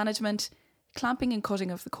active management? Clamping and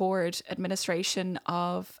cutting of the cord, administration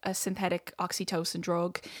of a synthetic oxytocin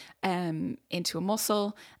drug into a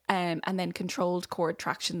muscle, and then controlled cord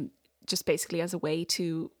traction, just basically as a way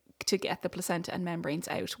to get the placenta and membranes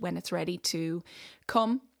out when it's ready to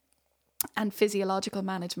come. And physiological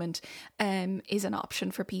management is an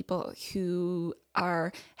option for people who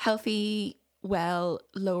are healthy, well,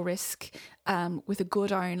 low risk, with a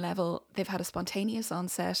good iron level. They've had a spontaneous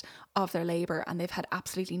onset of their labour and they've had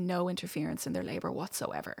absolutely no interference in their labour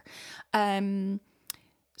whatsoever.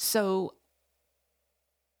 So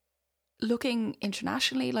looking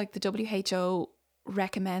internationally, like the WHO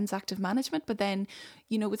recommends active management, but then,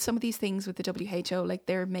 with some of these things with the WHO, like,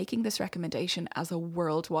 they're making this recommendation as a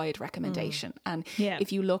worldwide recommendation. And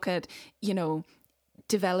if you look at,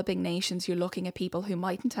 developing nations, you're looking at people who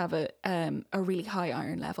mightn't have a really high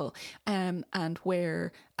iron level, and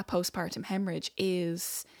where a postpartum hemorrhage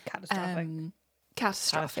is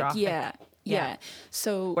catastrophic. Yeah.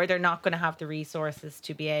 So where they're not going to have the resources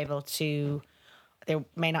to be able to, they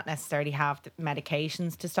may not necessarily have the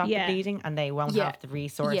medications to stop the bleeding, and they won't have the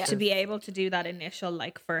resources to be able to do that initial,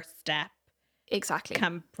 like, first step. Exactly.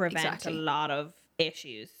 Can prevent a lot of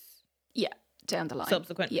issues. Yeah, down the line.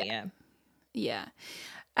 Subsequently, Yeah.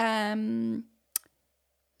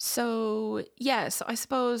 So I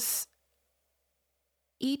suppose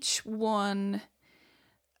each one,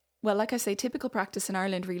 well, like I say, typical practice in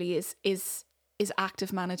Ireland really is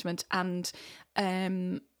active management. And I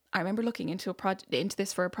remember looking into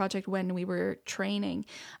this for a project when we were training,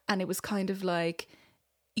 and it was kind of like,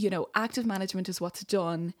 active management is what's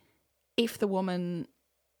done if the woman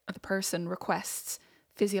or the person requests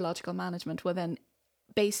physiological management. Well, then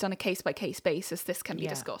based on a case-by-case basis, this can be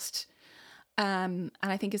discussed. And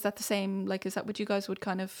I think, is that the same? Like, is that what you guys would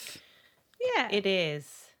kind of... Yeah. It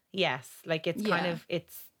is. Yes. Like, it's kind of,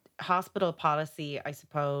 it's hospital policy, I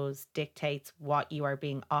suppose, dictates what you are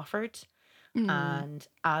being offered. And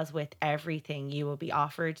as with everything, you will be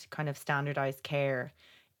offered kind of standardized care.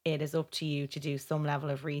 It is up to you to do some level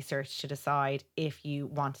of research to decide if you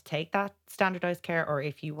want to take that standardized care or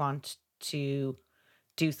if you want to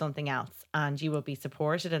do something else. And you will be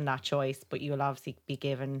supported in that choice, but you will obviously be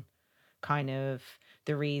given kind of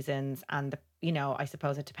the reasons and I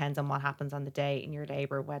suppose it depends on what happens on the day in your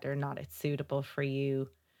labor, whether or not it's suitable for you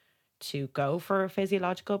to go for a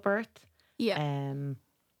physiological birth. Yeah.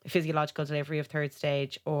 Physiological delivery of third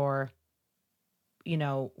stage, or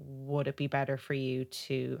would it be better for you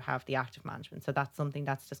to have the active management? So that's something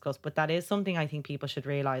that's discussed, but that is something I think people should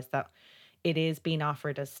realize, that it is being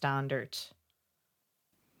offered as standard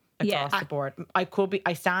across the board.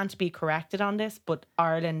 I stand to be corrected on this, but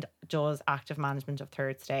Ireland does active management of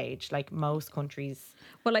third stage, like most countries.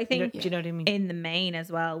 Well, I think do you know what I mean? In the main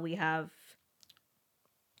as well, we have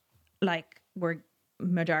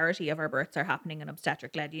majority of our births are happening in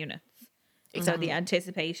obstetric-led units. Exactly. So the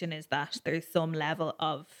anticipation is that there's some level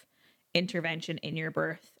of intervention in your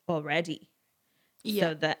birth already. Yeah.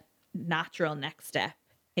 So the natural next step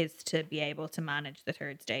is to be able to manage the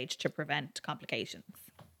third stage to prevent complications.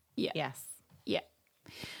 Yeah. Yes. Yeah.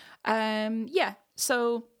 Yeah.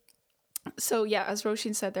 So yeah, as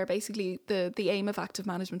Roisin said there, basically the aim of active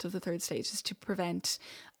management of the third stage is to prevent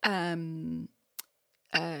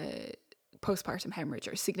postpartum hemorrhage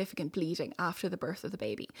or significant bleeding after the birth of the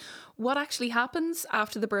baby. What actually happens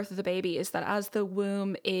after the birth of the baby is that as the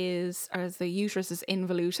uterus is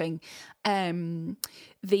involuting,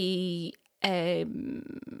 the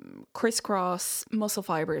crisscross muscle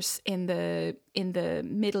fibers in the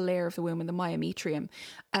middle layer of the womb, in the myometrium,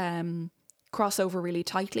 cross over really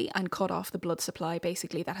tightly and cut off the blood supply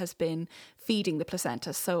basically that has been feeding the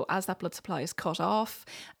placenta. So as that blood supply is cut off,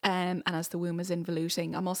 and as the womb is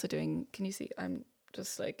involuting, I'm also doing, can you see, I'm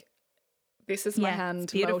just like, this is my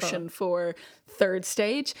hand motion for third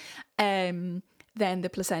stage. Then the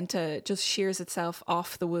placenta just shears itself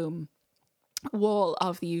off the womb wall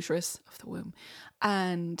of the uterus of the womb,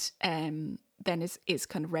 and then is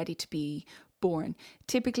kind of ready to be born.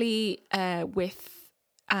 Typically with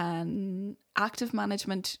an active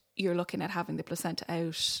management, you're looking at having the placenta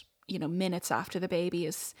out, minutes after the baby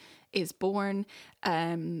is born.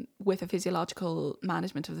 With a physiological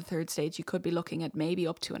management of the third stage, you could be looking at maybe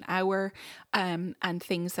up to an hour. And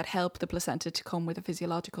things that help the placenta to come with a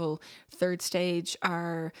physiological third stage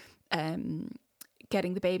are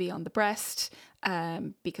getting the baby on the breast,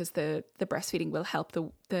 because the breastfeeding will help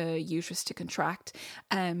the uterus to contract.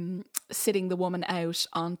 Sitting the woman out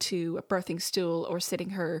onto a birthing stool or sitting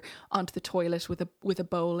her onto the toilet with a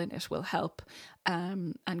bowl in it will help,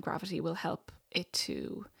 and gravity will help it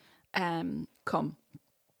to come.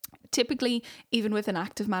 Typically, even with an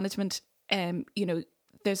active management,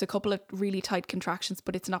 there's a couple of really tight contractions,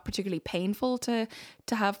 but it's not particularly painful to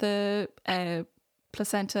have the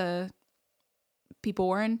placenta be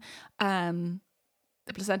born. The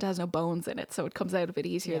placenta has no bones in it, so it comes out a bit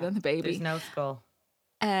easier than the baby. There's no skull.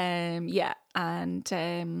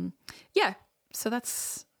 So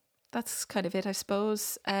that's kind of it, I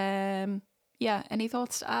suppose. Any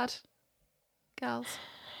thoughts to add, gals?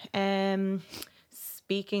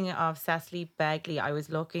 Speaking of Cecily Begley, I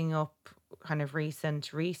was looking up kind of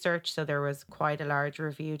recent research. So there was quite a large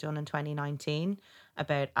review done in 2019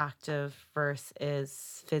 about active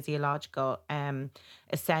versus physiological.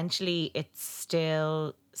 Essentially, it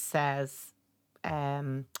still says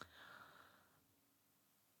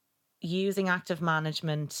using active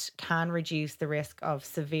management can reduce the risk of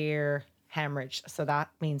severe hemorrhage. So that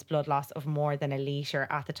means blood loss of more than a litre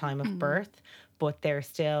at the time of birth. But they're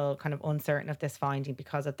still kind of uncertain of this finding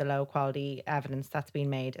because of the low quality evidence that's been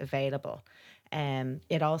made available.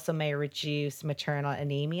 It also may reduce maternal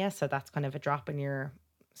anemia. So that's kind of a drop in your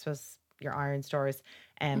iron stores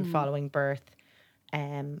following birth.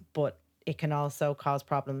 But it can also cause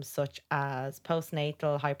problems such as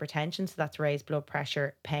postnatal hypertension. So that's raised blood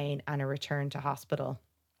pressure, pain, and a return to hospital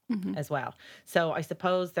as well. So I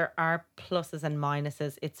suppose there are pluses and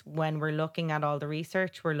minuses. It's when we're looking at all the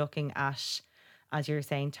research, we're looking at, as you're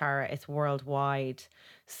saying, Tara, it's worldwide.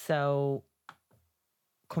 So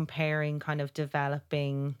comparing kind of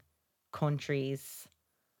developing countries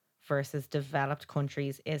versus developed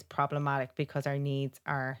countries is problematic because our needs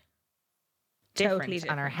are different, Totally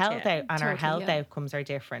and our different, health yeah. our Totally, health yeah. outcomes are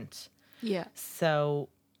different. Yeah. So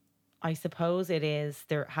I suppose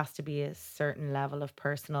there has to be a certain level of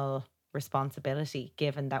personal responsibility,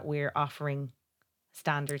 given that we're offering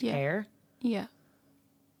standard Yeah. care. Yeah.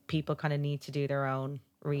 People kind of need to do their own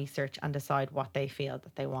research and decide what they feel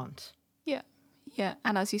that they want. Yeah. Yeah.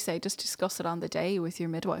 And as you say, just discuss it on the day with your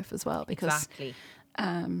midwife as well, because Exactly.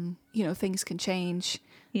 things can change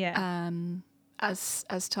Yeah.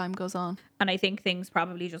 as time goes on. And I think things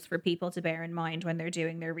probably just for people to bear in mind when they're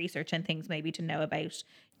doing their research and things maybe to know about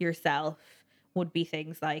yourself would be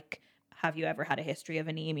things like, have you ever had a history of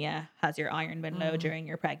anemia? Has your iron been low during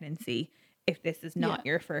your pregnancy? If this is not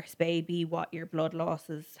your first baby, what your blood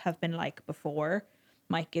losses have been like before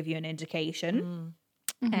might give you an indication.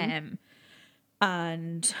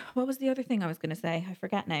 And what was the other thing I was going to say? I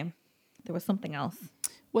forget now. There was something else.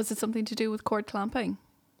 Was it something to do with cord clamping?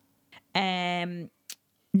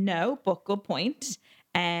 No, but good point.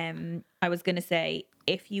 I was going to say,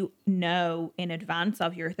 if you know in advance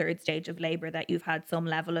of your third stage of labor that you've had some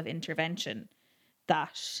level of intervention,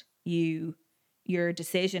 that your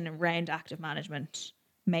decision around active management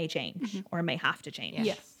may change or may have to change.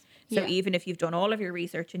 Yes. So even if you've done all of your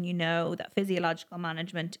research and you know that physiological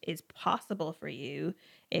management is possible for you,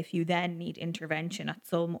 if you then need intervention at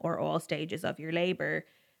some or all stages of your labor,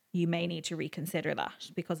 you may need to reconsider that,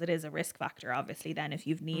 because it is a risk factor, obviously, then if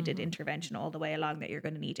you've needed intervention all the way along, that you're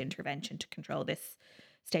going to need intervention to control this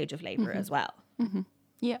stage of labor as well.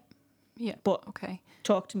 Yeah. Yeah. But Okay.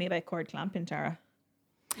 talk to me about cord clamping, Tara.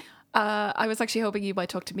 I was actually hoping you might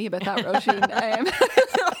talk to me about that, Roisin.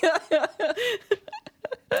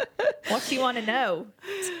 What do you want to know?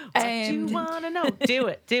 Do you want to know? Do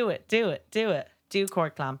it. Do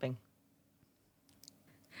cord clamping.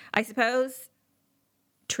 I suppose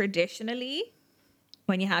traditionally,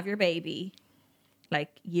 when you have your baby,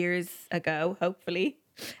 like years ago, hopefully,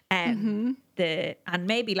 and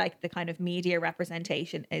maybe like the kind of media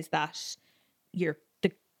representation is that the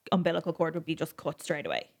umbilical cord would be just cut straight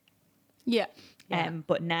away. Yeah.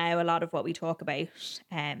 But now a lot of what we talk about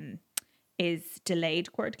is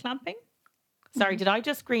delayed cord clamping. Sorry, did I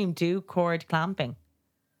just scream do cord clamping?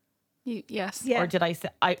 Yes. Yeah. Or did I say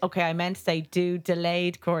I meant to say do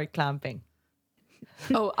delayed cord clamping.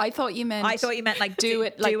 Oh, I thought you meant like do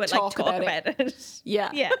it, like talk about it. Yeah.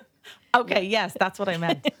 Yeah. Okay, yes, that's what I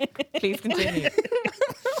meant. Please continue.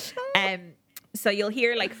 So you'll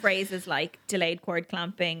hear like phrases like delayed cord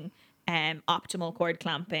clamping, optimal cord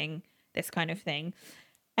clamping, this kind of thing.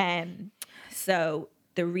 So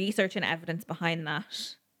the research and evidence behind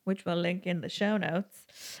that, which we'll link in the show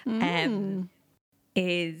notes,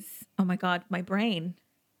 is, oh my God, my brain.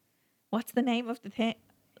 What's the name of the thing?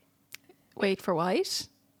 Wait for White.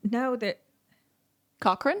 No,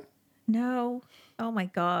 Cochrane. no. Oh my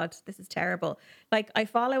God, this is terrible. Like, I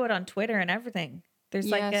follow it on Twitter and everything. There's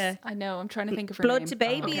like a I know. I'm trying to think of her blood name. to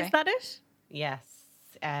baby. Okay. Is that it? Yes.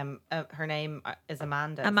 Her name is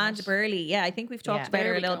Amanda. isn't Amanda it? Burley. Yeah, I think we've talked Yeah. about her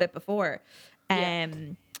There a we little go. bit before.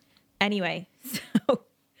 Anyway, so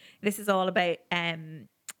this is all about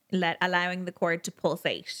allowing the cord to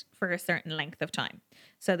pulsate for a certain length of time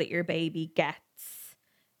so that your baby gets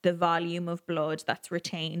the volume of blood that's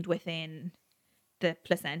retained within the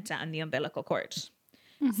placenta and the umbilical cord.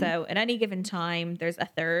 So at any given time, there's a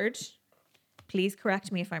third. Please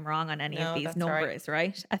correct me if I'm wrong on any No, of these that's numbers,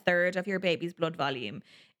 right? A third of your baby's blood volume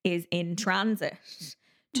is in transit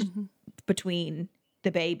between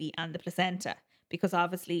the baby and the placenta, because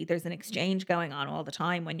obviously there's an exchange going on all the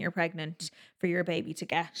time when you're pregnant for your baby to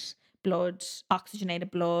get blood,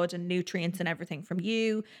 oxygenated blood and nutrients and everything from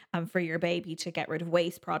you, and for your baby to get rid of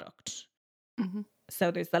waste product. So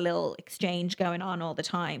there's a little exchange going on all the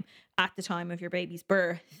time. At the time of your baby's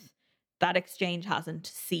birth, that exchange hasn't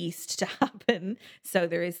ceased to happen. So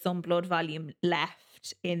there is some blood volume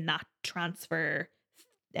left in that transfer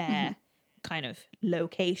kind of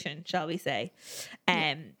location, shall we say.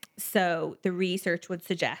 So the research would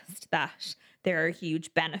suggest that there are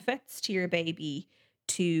huge benefits to your baby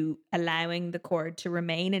to allowing the cord to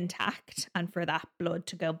remain intact and for that blood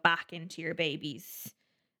to go back into your baby's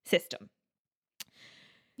system.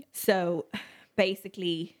 So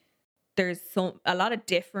basically, there's a lot of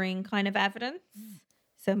differing kind of evidence.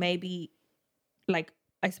 So maybe, like,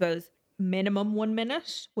 I suppose minimum 1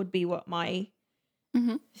 minute would be what my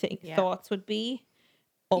thoughts would be.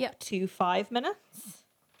 Up to 5 minutes.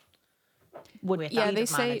 With Yeah, active they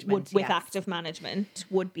say management, With yes. active management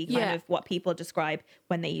would be kind of what people describe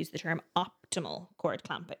when they use the term optimal cord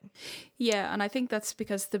clamping. Yeah, and I think that's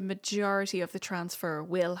because the majority of the transfer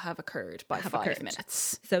will have occurred by 5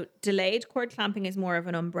 minutes. So delayed cord clamping is more of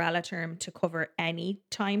an umbrella term to cover any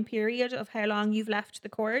time period of how long you've left the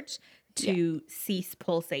cord to cease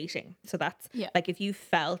pulsating. So that's like if you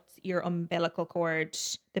felt your umbilical cord,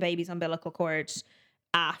 the baby's umbilical cord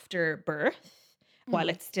after birth, while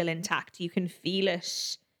it's still intact, you can feel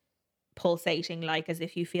it pulsating like as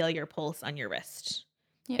if you feel your pulse on your wrist.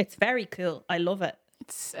 Yeah. It's very cool. I love it.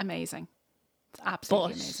 It's amazing. It's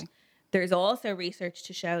absolutely amazing. There's also research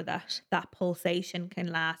to show that that pulsation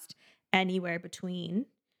can last anywhere between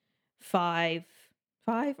 5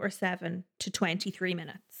 or 7 to 23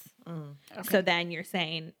 minutes. Okay. So then you're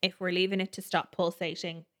saying if we're leaving it to stop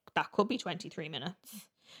pulsating, that could be 23 minutes.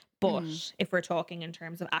 But if we're talking in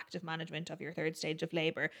terms of active management of your third stage of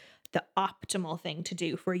labour, the optimal thing to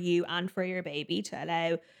do for you and for your baby to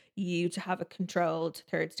allow you to have a controlled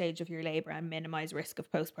third stage of your labour and minimise risk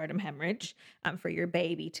of postpartum hemorrhage, and for your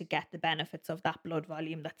baby to get the benefits of that blood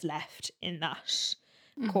volume that's left in that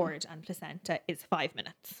cord and placenta is 5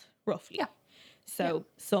 minutes, roughly. Yeah. So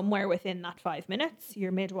somewhere within that 5 minutes,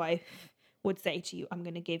 your midwife would say to you, I'm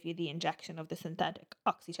going to give you the injection of the synthetic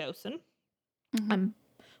oxytocin. And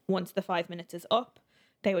once the 5 minutes is up,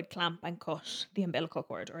 they would clamp and cut the umbilical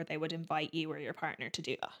cord, or they would invite you or your partner to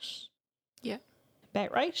do that. Yeah.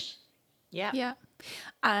 About right? Yeah. Yeah.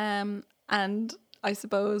 And I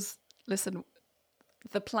suppose, listen,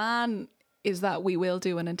 the plan is that we will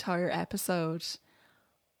do an entire episode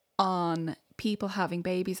on people having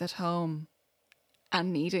babies at home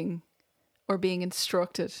and needing or being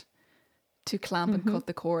instructed to clamp and cut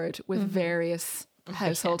the cord with various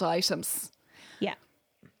household items. Yeah.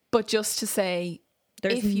 But just to say,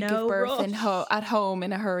 if you give birth at home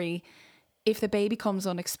in a hurry, if the baby comes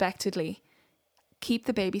unexpectedly, keep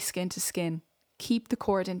the baby skin to skin, keep the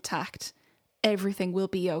cord intact, everything will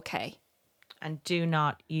be okay. And do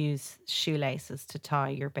not use shoelaces to tie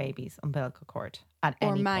your baby's umbilical cord at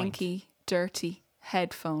any point. Or manky, dirty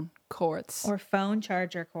headphone cords. Or phone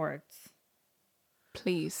charger cords.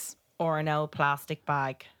 Please. Or an old plastic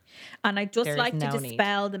bag. And I'd just like to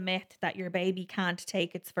dispel the myth that your baby can't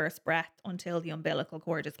take its first breath until the umbilical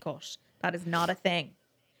cord is cut. That is not a thing.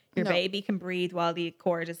 Your baby can breathe while the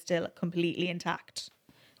cord is still completely intact.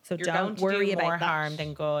 So don't worry about that. You're going to do more harm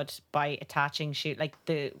than good by attaching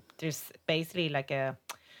there's basically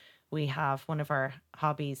we have one of our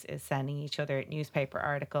hobbies is sending each other newspaper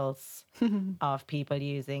articles of people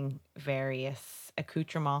using various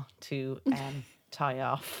accoutrements to tie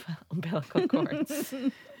off umbilical cords.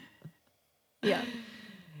 Yeah.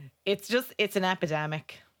 It's an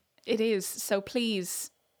epidemic. It is. So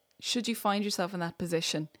please, should you find yourself in that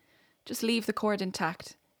position, just leave the cord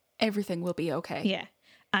intact. Everything will be okay. Yeah.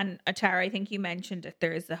 And Tara, I think you mentioned that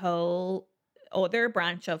there's a whole other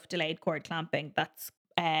branch of delayed cord clamping that's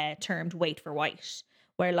termed wait for white,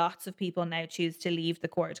 where lots of people now choose to leave the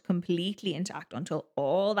cord completely intact until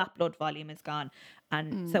all that blood volume is gone.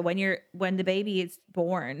 And so when the baby is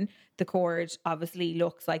born, the cord obviously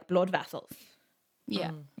looks like blood vessels.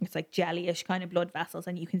 Yeah. It's like jellyish kind of blood vessels,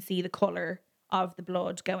 and you can see the colour of the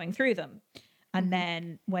blood going through them. And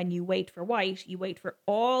then when you wait for white, you wait for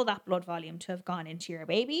all that blood volume to have gone into your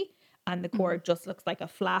baby, and the cord just looks like a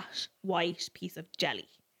flat white piece of jelly.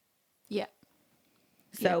 Yeah.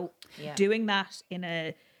 So doing that in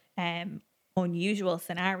a unusual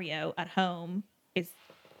scenario at home is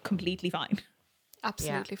completely fine.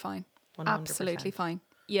 Absolutely fine. 100%. Absolutely fine.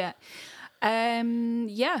 Yeah.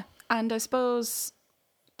 Yeah. And I suppose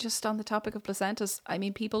just on the topic of placentas, I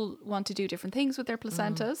mean, people want to do different things with their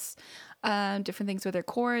placentas, different things with their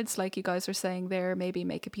cords, like you guys are saying there, maybe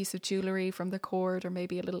make a piece of jewellery from the cord, or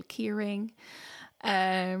maybe a little key ring.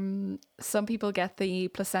 Some people get the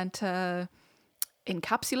placenta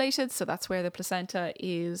encapsulated, so that's where the placenta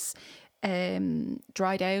is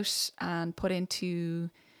dried out and put into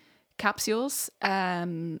capsules.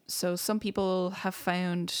 So some people have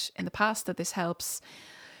found in the past that this helps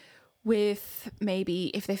with maybe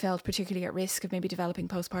if they felt particularly at risk of maybe developing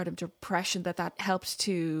postpartum depression, that helped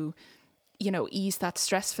to, ease that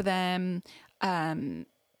stress for them.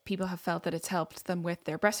 People have felt that it's helped them with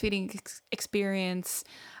their breastfeeding experience,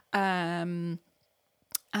 and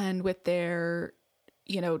with their,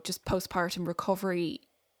 just postpartum recovery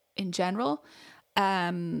in general.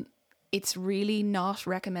 It's really not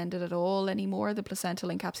recommended at all anymore, the placental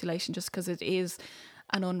encapsulation, just because it is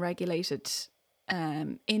an unregulated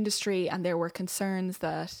industry, and there were concerns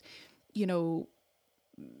that, in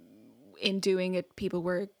doing it, people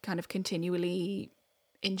were kind of continually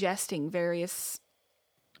ingesting various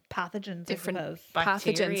pathogens, different I suppose.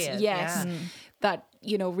 Bacteria, pathogens, yes, yeah. that,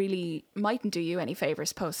 you know, really mightn't do you any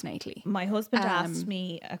favors postnatally. My husband asked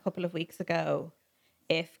me a couple of weeks ago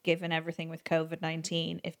if, given everything with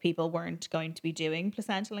COVID-19, if people weren't going to be doing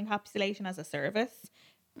placental encapsulation as a service,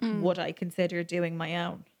 would I consider doing my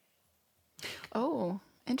own? Oh,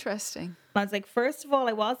 interesting. I was like, first of all,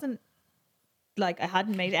 I wasn't like, I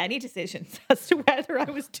hadn't made any decisions as to whether I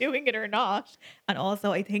was doing it or not. And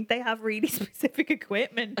also, I think they have really specific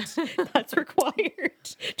equipment that's required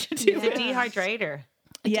to do It's a it. dehydrator.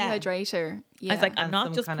 Yeah. Dehydrator. Yeah. I was like, I'm And not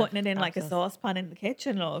some just kind putting of it in like a access. saucepan in the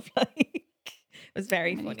kitchen, love. Like, it was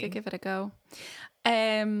very You could funny. give it a go.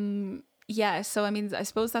 Yeah, so I mean, I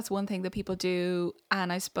suppose that's one thing that people do,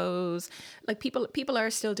 and I suppose like people are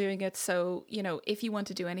still doing it. So, you know, if you want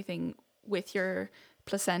to do anything with your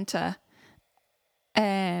placenta,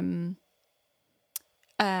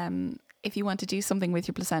 if you want to do something with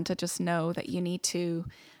your placenta, just know that you need to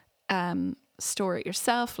store it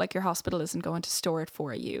yourself. Like, your hospital isn't going to store it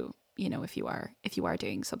for you. You know, if you are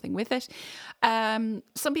doing something with it.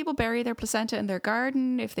 Some people bury their placenta in their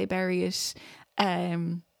garden. If they bury it,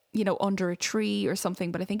 you know, under a tree or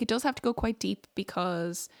something. But I think it does have to go quite deep,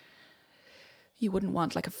 because you wouldn't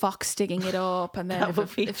want like a fox digging it up, and then That if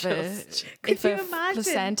would be if just- Could a you imagine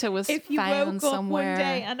placenta was if you found woke up somewhere. one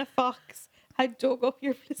day and a fox had dug up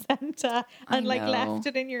your placenta and like know. left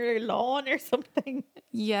it in your lawn or something?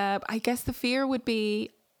 Yeah, I guess the fear would be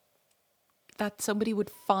that somebody would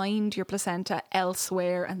find your placenta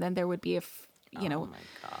elsewhere, and then there would be you know, Oh my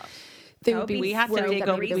God. they That would would be. be We had to worried dig that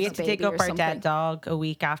up. maybe We there had was to a dig baby up or our dead something. dog a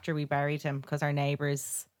week after we buried him, because our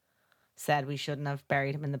neighbours said we shouldn't have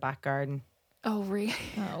buried him in the back garden. Oh, really?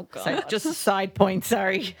 Oh god. So just a side point.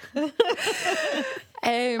 Sorry.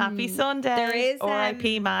 Happy Sunday. There is,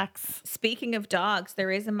 R.I.P. Max. Speaking of dogs,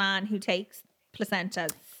 there is a man who takes placentas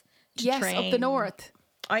to Yes, train up the north.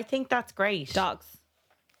 I think that's great. dogs.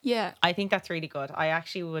 Yeah. I think that's really good. I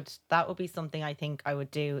actually would. That would be something I think I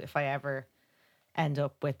would do if I ever end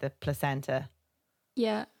up with the placenta.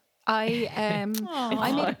 Yeah. I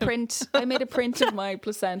made a print of my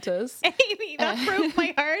placentas. Amy, that broke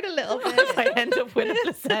my heart a little bit. If I end up with a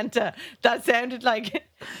placenta, that sounded like.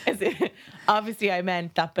 Obviously, I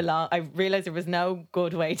meant that belong. I realized there was no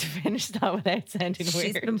good way to finish that without sounding She's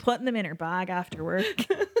weird. been putting them in her bag after work.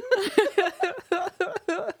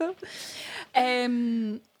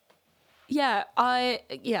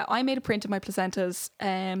 I made a print of my placentas.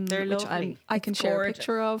 They're which lovely. I can share gorgeous. a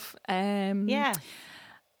picture of. Yeah.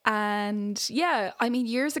 And yeah, I mean,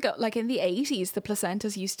 years ago, like in the 80s, the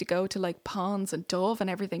placentas used to go to like Pond's and Dove and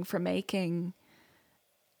everything for making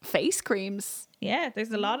face creams. Yeah, there's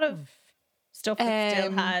a lot of stuff that still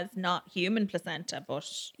Um, has not human placenta,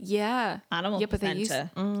 but Yeah. animal Yeah, but placenta.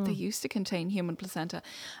 they used to contain human placenta.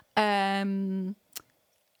 And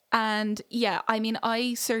yeah, I mean,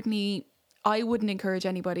 I wouldn't encourage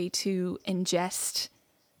anybody to ingest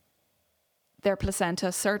their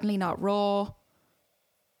placenta, certainly not raw,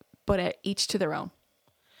 but each to their own.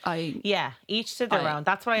 Yeah, each to their own.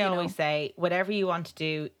 That's why I you know. always say, whatever you want to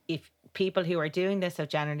do, if people who are doing this have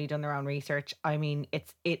generally done their own research, I mean,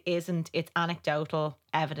 it's anecdotal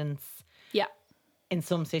evidence. Yeah. In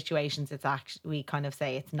some situations, it's actually, we kind of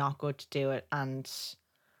say it's not good to do it.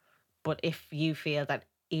 But if you feel that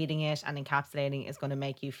eating it and encapsulating is going to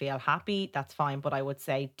make you feel happy, that's fine. But I would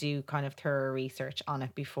say do kind of thorough research on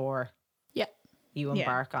it before Yeah. you Yeah.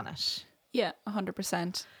 embark on it. Yeah,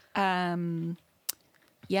 100%.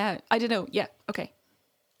 Yeah, I don't know. Yeah, okay.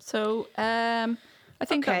 So I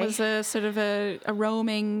think that Okay. was a sort of a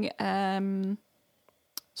roaming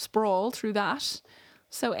sprawl through that.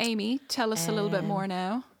 So Amy, tell us a little bit more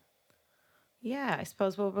now. Yeah, I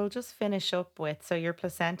suppose we'll just finish up with, so your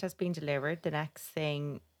placenta's been delivered. The next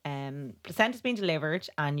thing, placenta's been delivered,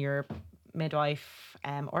 and your midwife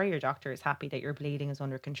or your doctor is happy that your bleeding is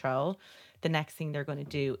under control. The next thing they're going to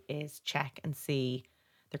do is check and see.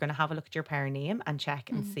 They're going to have a look at your perineum and check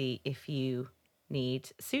and see if you need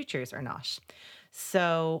sutures or not.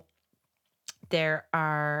 So there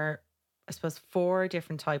are, I suppose, 4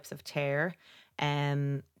 different types of tear.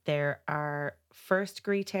 There are first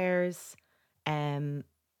degree tears.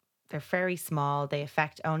 They're very small. They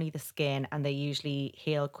affect only the skin, and they usually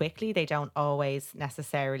heal quickly. They don't always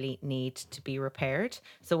necessarily need to be repaired.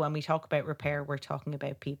 So when we talk about repair, we're talking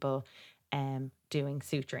about people doing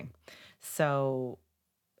suturing. So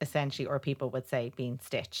essentially, or people would say being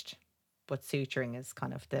stitched, but suturing is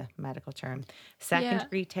kind of the medical term. Second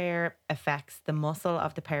degree tear affects the muscle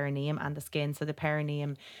of the perineum and the skin. So the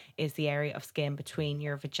perineum is the area of skin between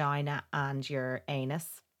your vagina and your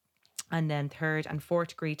anus. And then third and fourth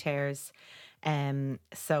degree tears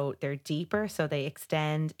So they're deeper, so they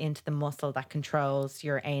extend into the muscle that controls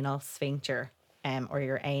your anal sphincter, or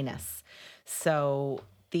your anus. So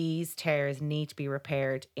these tears need to be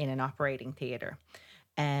repaired in an operating theatre.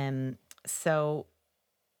 So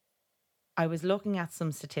I was looking at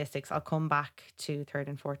some statistics. I'll come back to third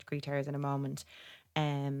and fourth degree tears in a moment.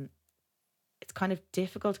 It's kind of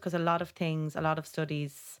difficult because a lot of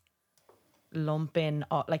studies lump in,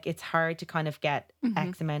 like it's hard to kind of get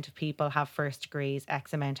X amount of people have first degrees,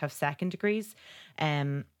 X amount have second degrees.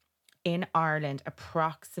 In Ireland,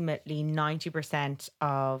 approximately 90%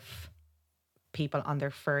 of people on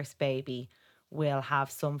their first baby will have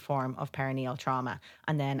some form of perineal trauma,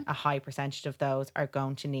 and then a high percentage of those are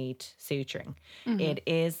going to need suturing. It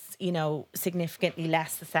is, significantly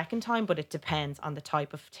less the second time, but it depends on the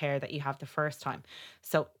type of tear that you have the first time.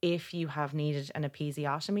 So if you have needed an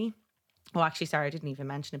episiotomy, oh, actually, sorry, I didn't even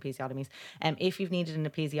mention episiotomies. If you've needed an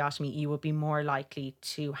episiotomy, you would be more likely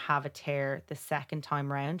to have a tear the second time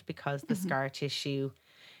round because the scar tissue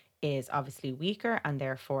is obviously weaker, and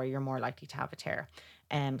therefore you're more likely to have a tear.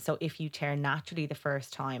 So if you tear naturally the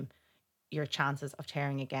first time, your chances of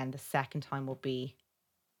tearing again the second time will be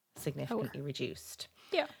significantly reduced.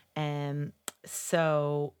 Yeah.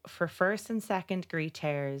 So for first and second degree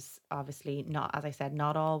tears, obviously not, as I said,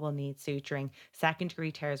 not all will need suturing. Second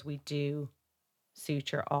degree tears, we do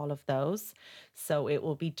suture all of those. So it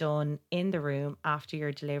will be done in the room after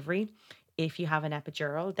your delivery. If you have an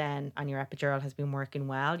epidural, then, and your epidural has been working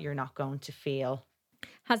well, you're not going to feel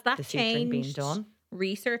Has that the suturing being changed done.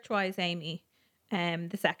 research-wise, Amy?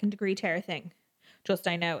 The second degree tear thing. Just,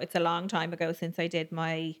 I know it's a long time ago since I did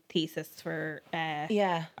my thesis for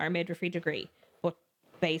our midwifery degree, but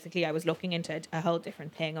basically I was looking into a whole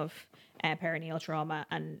different thing of perineal trauma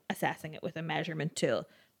and assessing it with a measurement tool.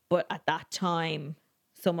 But at that time,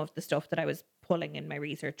 some of the stuff that I was pulling in my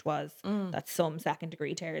research was that some second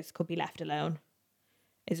degree tears could be left alone.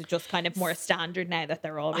 Is it just kind of more standard now that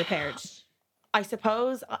they're all repaired? I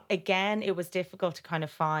suppose, again, it was difficult to kind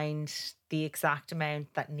of find the exact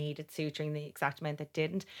amount that needed suturing, the exact amount that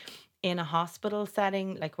didn't. In a hospital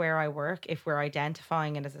setting, like where I work, if we're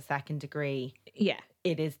identifying it as a second degree, it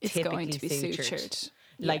is It's typically going to be sutured.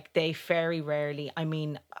 Like they very rarely, I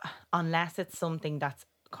mean, unless it's something that's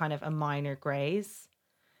kind of a minor graze,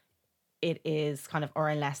 it is kind of, or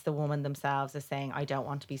unless the woman themselves is saying, I don't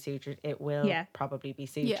want to be sutured, it will probably be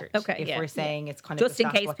sutured. Okay. If we're saying it's kind of just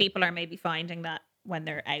in case people are maybe finding that when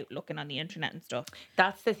they're out looking on the internet and stuff.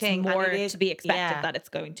 That's the thing. It's more to be expected that it's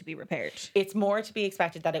going to be repaired. It's more to be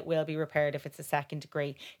expected that it will be repaired if it's a second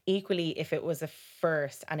degree. Equally, if it was a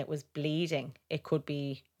first and it was bleeding, it could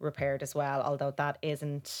be repaired as well, although that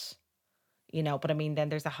isn't, but I mean, then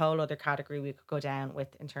there's a whole other category we could go down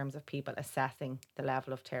with in terms of people assessing the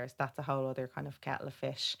level of tears. That's a whole other kind of kettle of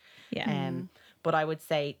fish. But I would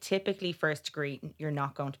say typically first degree, you're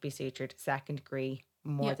not going to be sutured. Second degree,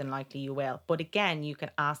 more than likely you will. But again, you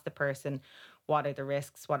can ask the person, what are the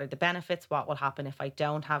risks? What are the benefits? What will happen if I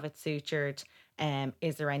don't have it sutured?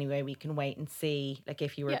 Is there any way we can wait and see? Like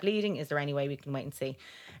if you were bleeding, is there any way we can wait and see?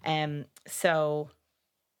 So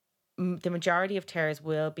the majority of tears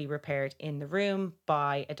will be repaired in the room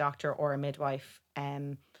by a doctor or a midwife,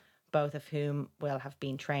 both of whom will have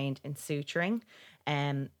been trained in suturing.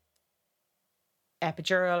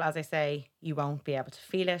 Epidural, as I say, you won't be able to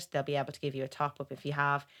feel it. They'll be able to give you a top-up if you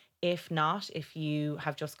have. If not, if you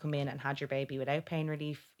have just come in and had your baby without pain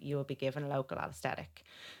relief, you will be given a local anaesthetic.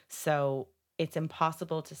 So it's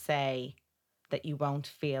impossible to say that you won't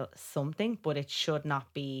feel something, but it should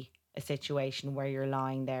not be a situation where you're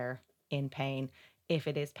lying there in pain. If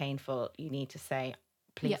it is painful, you need to say,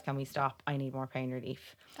 please, can we stop? I need more pain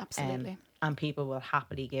relief. Absolutely. And people will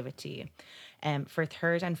happily give it to you. For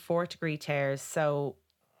third and fourth degree tears, so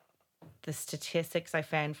the statistics I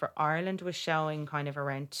found for Ireland was showing kind of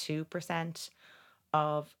around 2%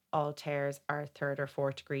 of all tears are third or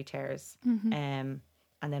fourth degree tears. And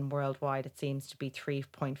then worldwide, it seems to be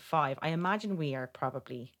 3.5. I imagine we are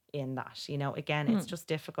probably in that. Again, it's just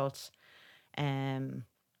difficult.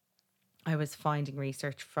 I was finding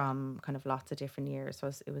research from kind of lots of different years,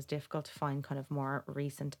 so it was difficult to find kind of more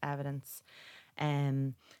recent evidence.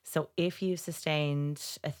 So if you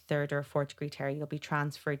sustained a third or fourth degree tear, you'll be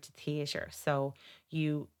transferred to theatre. So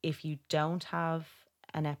if you don't have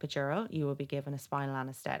an epidural, you will be given a spinal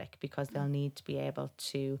anaesthetic because they'll need to be able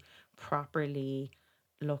to properly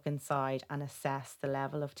look inside and assess the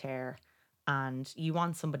level of tear. And you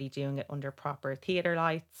want somebody doing it under proper theatre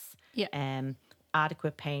lights,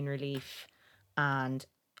 adequate pain relief, and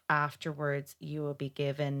afterwards you will be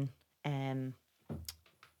given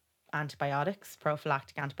antibiotics,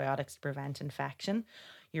 prophylactic antibiotics to prevent infection.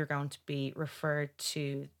 you're going to be referred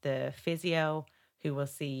to the physio, who will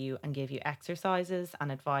see you and give you exercises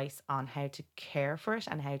and advice on how to care for it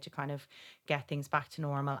and how to kind of get things back to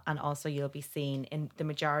normal. And also you'll be seen in the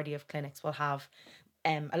majority of clinics will have,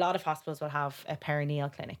 a lot of hospitals will have a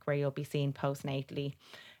perineal clinic where you'll be seen postnatally.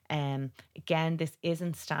 Again, this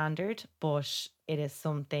isn't standard, but it is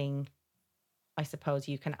something I suppose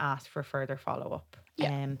you can ask for further follow-up.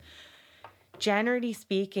 Yeah. Generally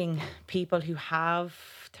speaking, people who have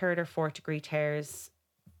third or fourth degree tears,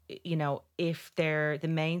 you know, the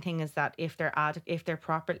main thing is that if they're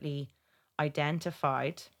properly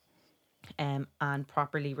identified and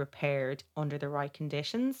properly repaired under the right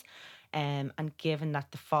conditions, and given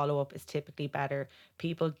that the follow-up is typically better,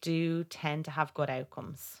 people do tend to have good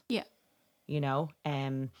outcomes. Yeah. You know,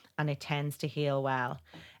 and it tends to heal well.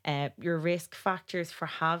 Your risk factors for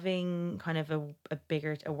having kind of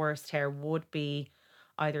a worse tear would be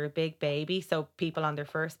either a big baby, so people on their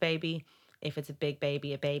first baby, if it's a big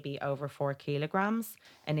baby, a baby over 4 kilograms,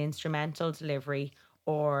 an instrumental delivery,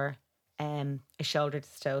 or a shoulder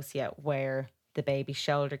dystocia where the baby's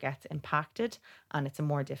shoulder gets impacted and it's a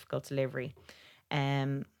more difficult delivery.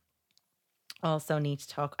 Also need to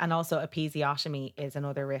talk, and also episiotomy is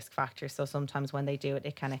another risk factor. So sometimes when they do it,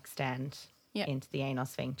 it can extend into the anal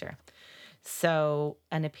sphincter. So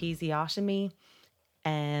an episiotomy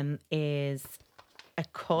is a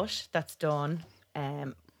cut that's done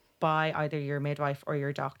by either your midwife or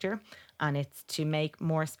your doctor, and it's to make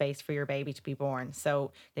more space for your baby to be born.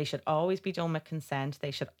 So they should always be done with consent.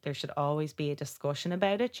 There should always be a discussion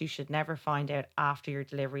about it. You should never find out after your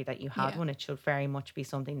delivery that you had one. It should very much be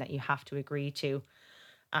something that you have to agree to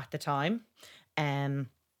at the time. And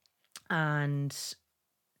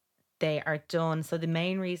they are done. So the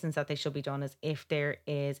main reasons that they should be done is if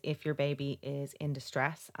your baby is in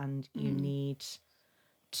distress and you need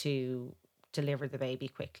to deliver the baby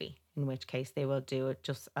quickly, in which case they will do it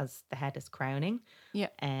just as the head is crowning. Yeah.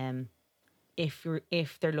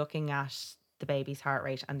 If they're looking at the baby's heart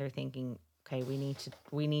rate and they're thinking, okay,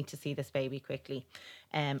 we need to see this baby quickly.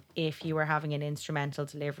 If you are having an instrumental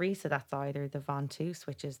delivery, so that's either the ventouse,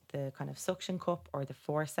 which is the kind of suction cup, or the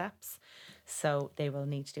forceps. So they will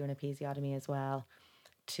need to do an episiotomy as well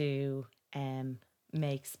to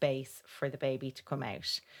make space for the baby to come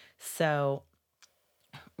out. So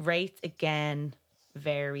rates again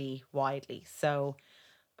vary widely. So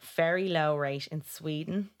very low rate in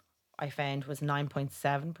Sweden I found was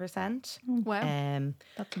 9.7%. Wow.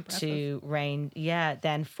 That's impressive. To range,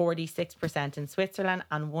 then 46% in Switzerland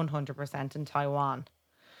and 100% in Taiwan.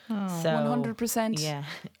 Oh. So 100%. Yeah,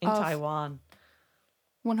 in Taiwan.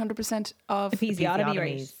 100% of episiotomy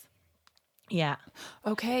rate. Yeah.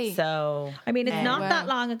 Okay. So I mean, it's not wow. that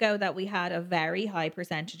long ago that we had a very high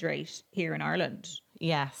percentage rate here in Ireland.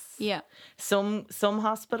 yes. Yeah. Some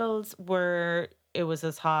hospitals it was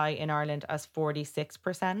as high in Ireland as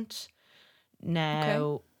 46%.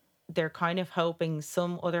 Now they're kind of hoping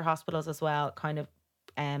some other hospitals as well kind of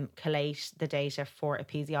collate the data for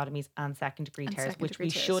episiotomies and second degree tears, which we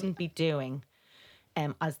shouldn't be doing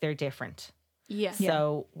as they're different. Yeah.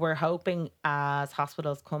 So we're hoping as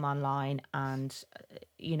hospitals come online and,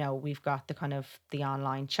 we've got the kind of the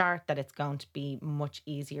online chart, that it's going to be much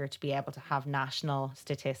easier to be able to have national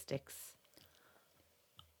statistics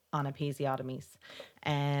on episiotomies.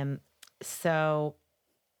 So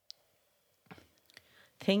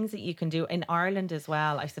things that you can do in Ireland as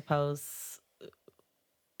well, I suppose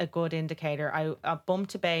a good indicator. A Bump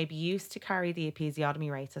to Babe used to carry the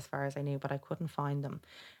episiotomy rates as far as I knew, but I couldn't find them.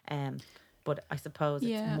 But I suppose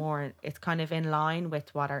it's kind of in line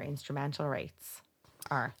with what our instrumental rates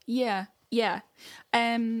are. Yeah. Yeah.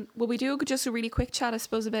 Will we do just a really quick chat, I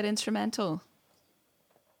suppose, about instrumental?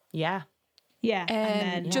 Yeah. Yeah.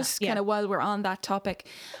 And then just kind of while we're on that topic,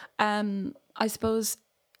 I suppose,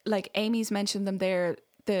 like Amy's mentioned them there,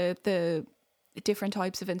 the different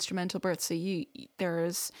types of instrumental births. So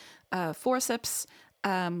there's forceps,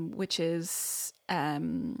 which is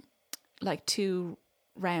like two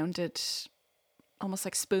rounded, almost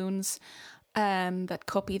like spoons, that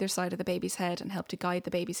cup either side of the baby's head and help to guide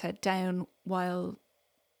the baby's head down while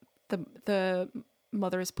the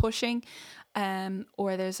mother is pushing.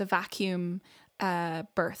 Or there's a vacuum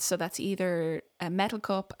birth, so that's either a metal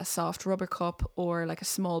cup, a soft rubber cup, or like a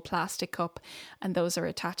small plastic cup, and those are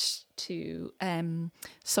attached to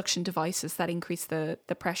suction devices that increase the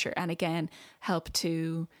pressure and again help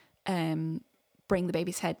to bring the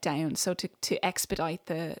baby's head down, so to expedite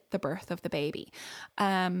the birth of the baby.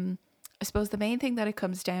 I suppose the main thing that it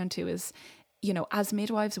comes down to is, as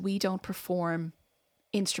midwives, we don't perform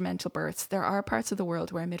instrumental births. There are parts of the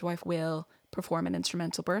world where a midwife will perform an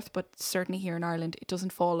instrumental birth, but certainly here in Ireland, it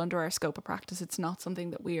doesn't fall under our scope of practice. It's not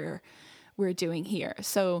something that we're doing here.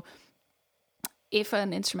 So if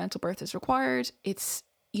an instrumental birth is required, it's,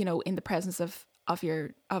 you know, in the presence of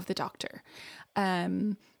the doctor.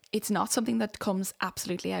 It's not something that comes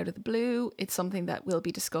absolutely out of the blue. It's something that will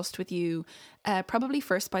be discussed with you, probably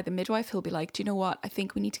first by the midwife, who'll be like, do you know what? I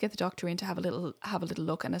think we need to get the doctor in to have a little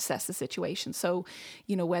look and assess the situation. So,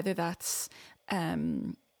 you know, whether that's,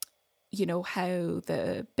 you know, how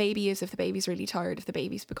the baby is, if the baby's really tired, if the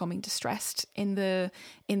baby's becoming distressed in the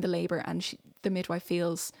labour, and the midwife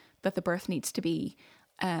feels that the birth needs to be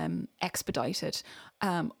expedited,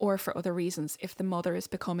 or for other reasons, if the mother is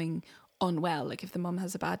becoming unwell, like if the mum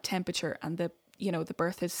has a bad temperature and the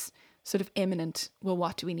birth is sort of imminent, well,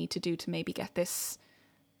 what do we need to do to maybe get this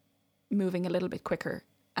moving a little bit quicker,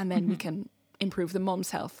 and then we can improve the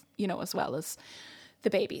mum's health, you know, as well as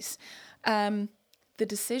the baby's. The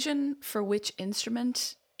decision for which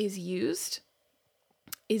instrument is used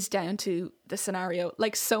is down to the scenario.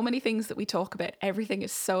 Like so many things that we talk about, everything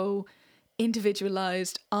is so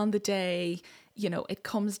individualized on the day. You know, it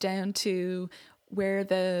comes down to where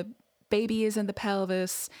the baby is in the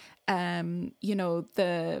pelvis, you know,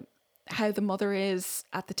 how the mother is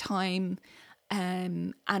at the time,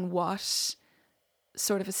 and what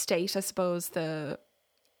sort of a state, I suppose,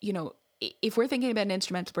 you know, if we're thinking about an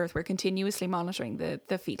instrumental birth, we're continuously monitoring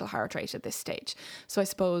the fetal heart rate at this stage. So I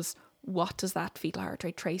suppose, what does that fetal heart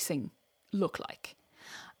rate tracing look like?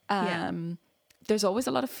 There's always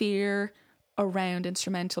a lot of fear around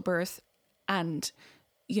instrumental birth, and,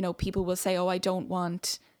 you know, people will say, oh, I don't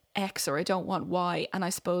want X or I don't want Y. And I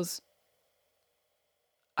suppose,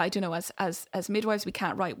 I don't know, as midwives, we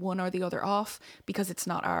can't write one or the other off because it's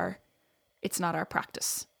not our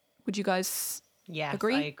practice. Would you guys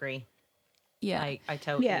agree? I agree. Yeah. I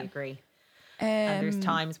totally agree. And there's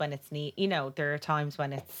times when it's you know, there are times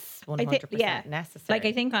when it's 100% necessary. Like,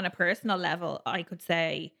 I think on a personal level, I could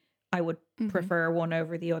say I would prefer one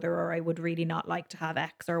over the other, or I would really not like to have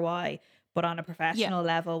X or Y. But on a professional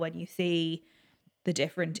level, when you see the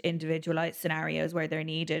different individualized scenarios where they're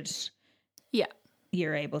needed,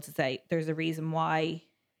 you're able to say there's a reason why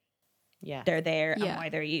they're there and why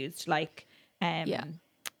they're used. Like,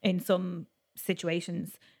 in some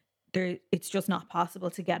situations, it's just not possible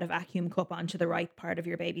to get a vacuum cup onto the right part of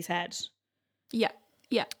your baby's head. Yeah.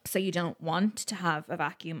 So you don't want to have a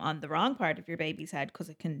vacuum on the wrong part of your baby's head because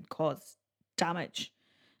it can cause damage.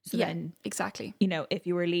 So then, exactly. You know, if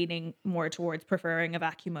you were leaning more towards preferring a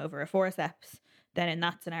vacuum over a forceps, then in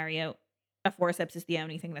that scenario, a forceps is the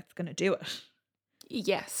only thing that's going to do it.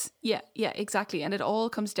 Yes. Yeah, exactly. And it all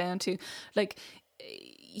comes down to, like,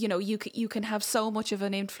 you know, you can have so much of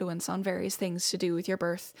an influence on various things to do with your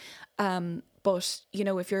birth. But, you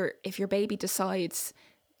know, if your baby decides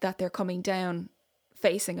that they're coming down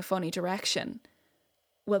facing a funny direction,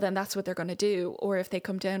 well, then that's what they're going to do. Or if they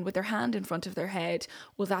come down with their hand in front of their head,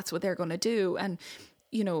 well, that's what they're going to do. And,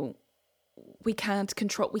 you know, we can't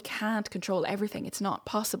control everything. It's not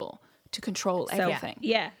possible to control everything.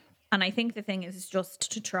 Yeah. And I think the thing is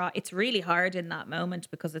just to try. It's really hard in that moment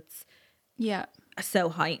because it's so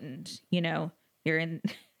heightened. You know, you're in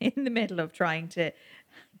the middle of trying to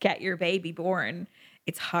get your baby born.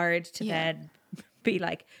 It's hard to then be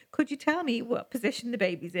like, could you tell me what position the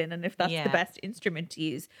baby's in and if that's the best instrument to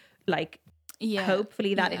use? Like,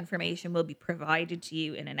 hopefully that information will be provided to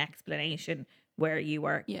you in an explanation where you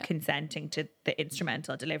are consenting to the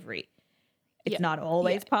instrumental delivery. It's not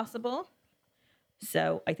always possible.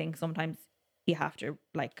 So I think sometimes you have to,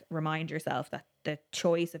 like, remind yourself that the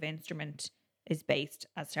choice of instrument is based,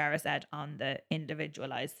 as Tara said, on the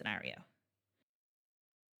individualized scenario.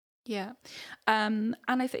 Yeah. And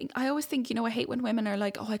I always think, you know, I hate when women are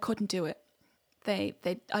like, oh, I couldn't do it. I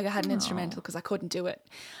had an instrumental because I couldn't do it.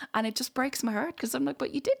 And it just breaks my heart because I'm like,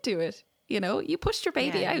 but you did do it. You know, you pushed your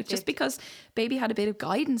baby out. Just because baby had a bit of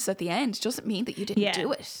guidance at the end doesn't mean that you didn't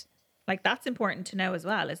do it. Like, that's important to know as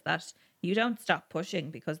well, is that you don't stop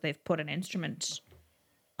pushing because they've put an instrument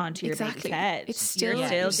onto your baby's head. It's still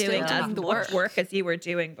doing as much work as you were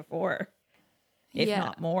doing before, if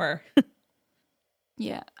not more.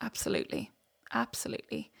 Yeah, absolutely. So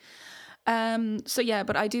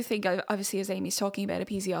but I do think, obviously, as Amy's talking about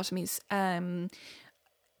episiotomies,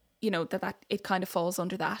 you know, that it kind of falls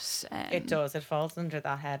under that. It does. It falls under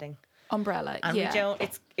that heading. Umbrella. And we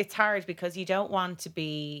don't. It's hard because you don't want to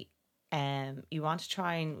be. We want to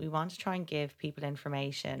try and give people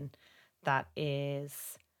information that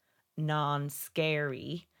is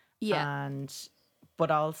non-scary. Yeah.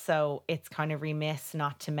 But also it's kind of remiss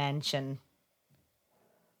not to mention.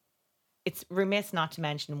 It's remiss not to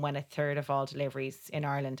mention when a third of all deliveries in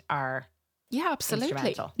Ireland are Yeah, absolutely.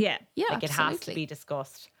 instrumental. Yeah. Yeah, Like it absolutely. has to be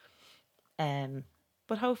discussed.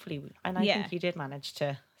 But hopefully, and I think you did manage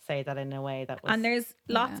to say that in a way that was. And there's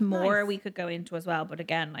lots more nice. we could go into as well. But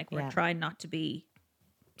again, like we're trying not to be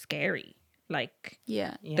scary. Like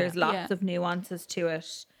Yeah. there's lots Yeah. of nuances to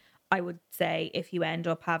it. I would say if you end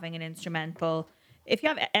up having an instrumental, if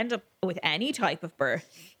you end up with any type of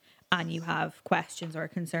birth and you have questions or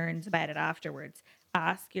concerns about it afterwards,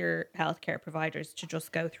 ask your healthcare providers to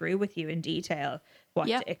just go through with you in detail what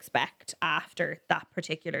to expect after that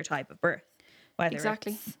particular type of birth. Whether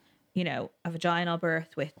it's, you know, a vaginal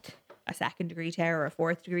birth with a 2nd degree tear or a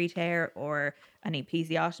 4th degree tear, or an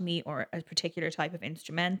episiotomy, or a particular type of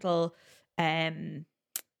instrumental,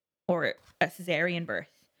 or a cesarean birth.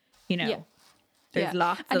 You know, there's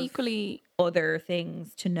lots and of equally other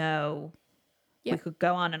things to know. Yeah. We could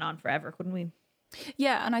go on and on forever, couldn't we?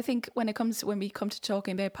 Yeah, and I think when we come to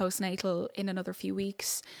talking about postnatal in another few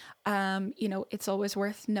weeks, you know, it's always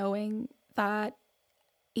worth knowing that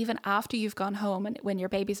even after you've gone home and when your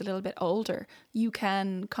baby's a little bit older, you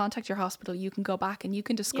can contact your hospital, you can go back and you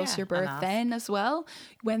can discuss your birth then as well,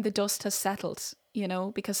 when the dust has settled, you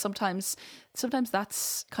know, because sometimes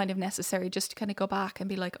that's kind of necessary, just to kind of go back and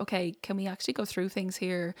be like, okay, can we actually go through things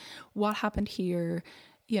here? What happened here?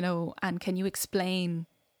 You know, and can you explain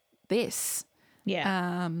this?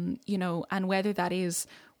 Yeah. You know, and whether that is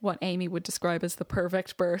what Amy would describe as the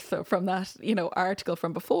perfect birth from that, you know, article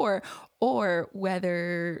from before, or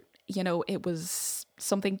whether, you know, it was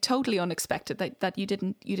something totally unexpected that you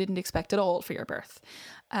didn't expect at all for your birth.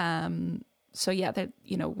 So yeah, that,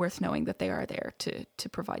 you know, worth knowing that they are there to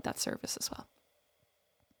provide that service as well.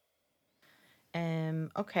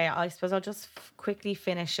 Okay, I suppose I'll just quickly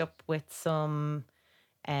finish up with some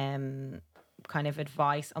kind of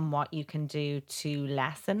advice on what you can do to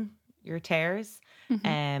lessen your tears.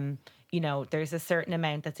 You know, there's a certain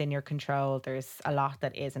amount that's in your control. There's a lot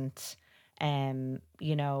that isn't.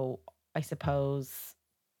 You know, I suppose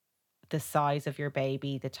the size of your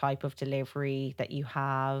baby, the type of delivery that you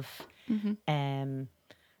have,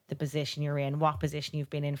 the position you're in, what position you've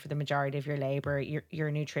been in for the majority of your labor,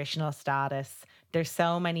 your nutritional status. There's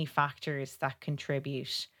so many factors that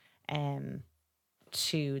contribute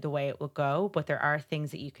to the way it will go, but there are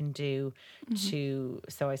things that you can do to,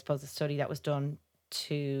 so I suppose a study that was done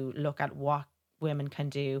to look at what women can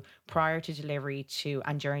do prior to delivery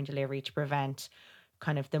and during delivery to prevent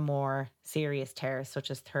kind of the more serious tears, such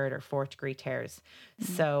as 3rd or 4th degree tears.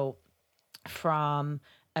 So from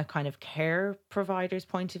a kind of care provider's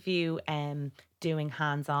point of view, doing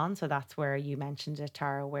hands-on, so that's where you mentioned it,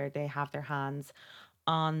 Tara, where they have their hands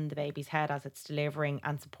on the baby's head as it's delivering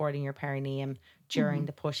and supporting your perineum during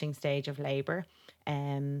the pushing stage of labour.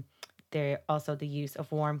 There also the use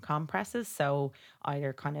of warm compresses, so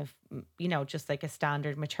either kind of, you know, just like a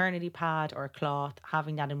standard maternity pad or a cloth,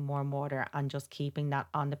 having that in warm water and just keeping that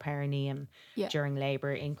on the perineum during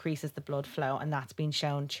labour increases the blood flow, and that's been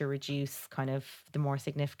shown to reduce kind of the more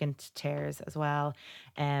significant tears as well.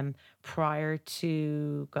 Prior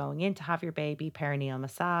to going in to have your baby, perineal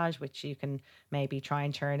massage, which you can maybe try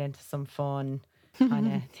and turn into some fun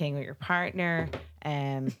kind of thing with your partner.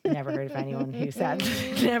 Never heard of anyone who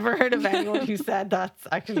said that's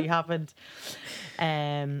actually happened.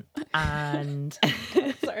 And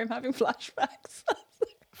sorry, I'm having flashbacks.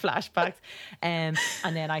 And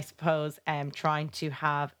then I suppose trying to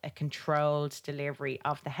have a controlled delivery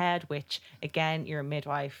of the head, which again your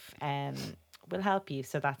midwife will help you.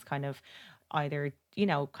 So that's kind of either, you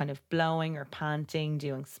know, kind of blowing or panting,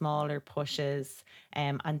 doing smaller pushes,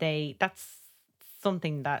 and that's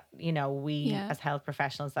something that, you know, we as health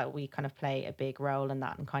professionals, that we kind of play a big role in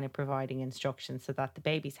that, and kind of providing instructions so that the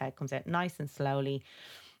baby's head comes out nice and slowly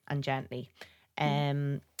and gently.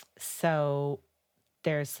 So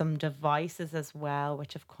there's some devices as well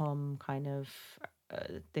which have come kind of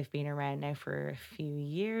they've been around now for a few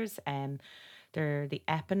years. They're the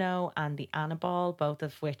Epino and the Anabol, both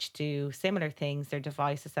of which do similar things. They're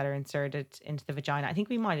devices that are inserted into the vagina. I think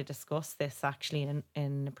we might have discussed this actually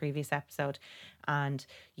in a previous episode. And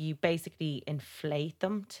you basically inflate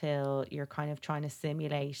them till you're kind of trying to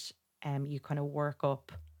simulate, you kind of work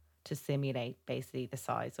up to simulate basically the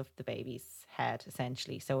size of the baby's head,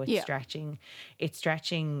 essentially. So it's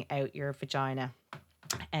stretching out your vagina.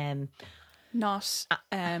 Not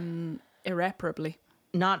irreparably.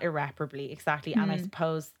 Not irreparably, exactly. And I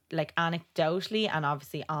suppose, like, anecdotally, and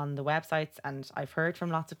obviously on the websites, and I've heard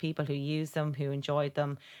from lots of people who use them, who enjoyed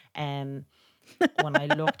them. When I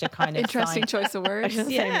looked at kind of interesting choice of words. Tell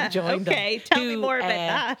me more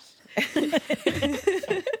about that.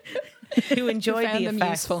 Who enjoyed the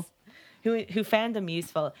effects, useful. who found them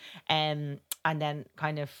useful, and then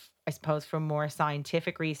kind of I suppose for more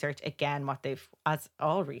scientific research, again, what they've, as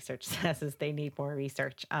all research says, is they need more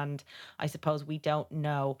research. And I suppose we don't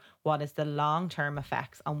know what is the long-term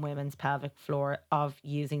effects on women's pelvic floor of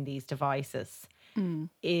using these devices.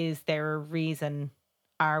 Is there a reason?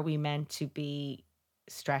 Are we meant to be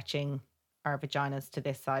stretching our vaginas to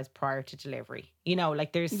this size prior to delivery? You know,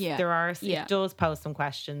 like it does pose some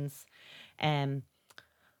questions.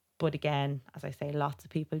 But again, as I say, lots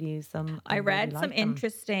of people use them. I read really some like them.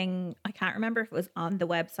 interesting, I can't remember if it was on the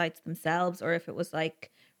websites themselves or if it was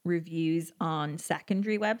like reviews on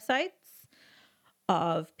secondary websites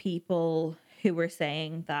of people who were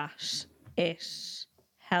saying that it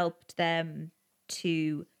helped them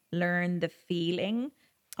to learn the feeling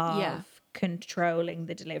of controlling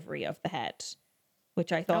the delivery of the head,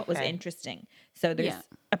 which I thought was interesting. So there's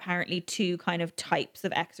apparently two kind of types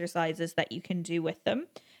of exercises that you can do with them,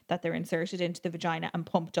 that they're inserted into the vagina and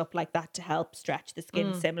pumped up like that to help stretch the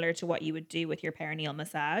skin, similar to what you would do with your perineal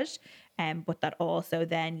massage. But that also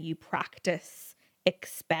then you practice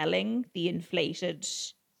expelling the inflated,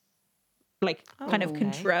 like kind of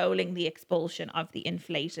controlling the expulsion of the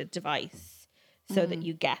inflated device so that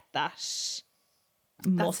you get that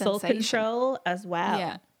muscle sensation. control as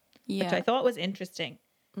well. Which I thought was interesting.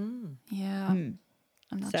 Yeah. I'm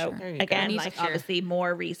not So sure. again, like obviously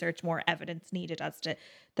more research, more evidence needed as to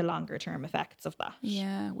the longer term effects of that.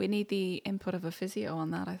 Yeah, we need the input of a physio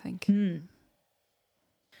on that, I think.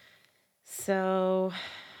 So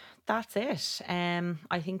that's it.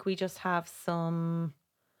 I think we just have a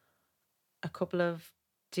couple of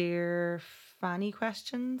Dear Fanny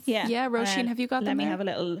questions. Yeah. Yeah, Roisin, have you got them let me there? have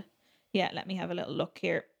a little look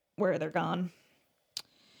here where they're gone.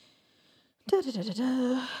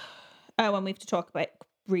 Oh, and we have to talk about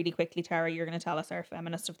really quickly, Tara, you're going to tell us our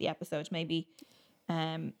feminist of the episode maybe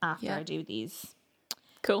after I do these.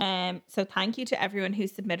 Cool. So thank you to everyone who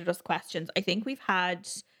submitted us questions. I think we've had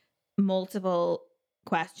multiple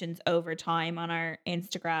questions over time on our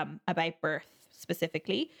Instagram about birth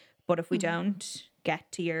specifically, but if we don't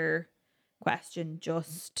get to your question,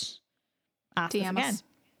 just ask us DM again. us.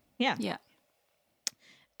 Yeah.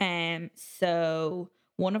 Yeah. So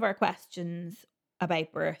one of our questions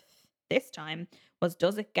about birth this time was,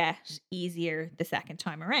 does it get easier the second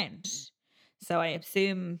time around? So I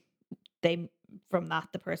assume from that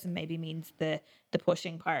the person maybe means the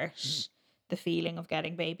pushing part, the feeling of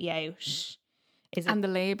getting baby out. Is it, And the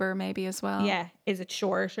labour maybe as well. yeah, is it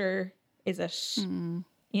shorter? Is it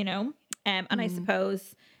you know? And I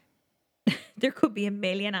suppose there could be a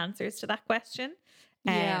million answers to that question.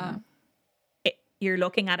 Yeah. You're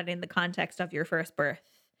looking at it in the context of your first birth.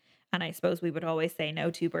 And I suppose we would always say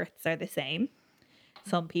no two births are the same.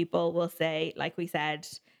 Some people will say, like we said,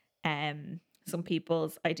 some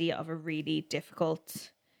people's idea of a really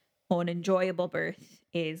difficult, unenjoyable birth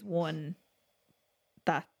is one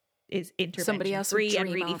that is Somebody intervention else would free and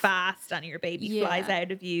dream really of. fast, and your baby flies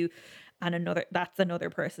out of you, and that's another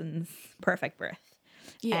person's perfect birth.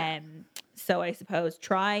 Yeah. So I suppose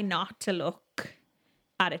try not to look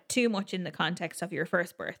at it too much in the context of your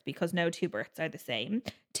first birth, because no two births are the same.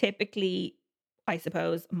 Typically, I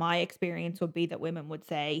suppose my experience would be that women would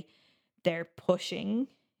say their pushing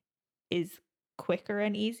is quicker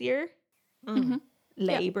and easier.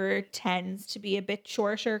 Labor tends to be a bit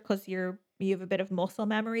shorter because you have a bit of muscle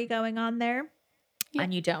memory going on there,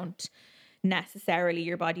 and you don't necessarily,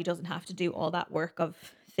 your body doesn't have to do all that work of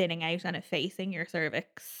thinning out and effacing your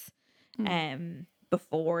cervix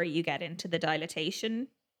before you get into the dilatation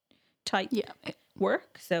type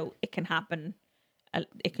work. So it can happen,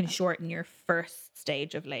 it can shorten your first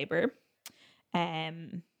stage of labor.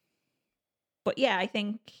 But yeah, I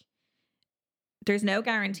think there's no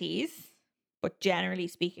guarantees, but generally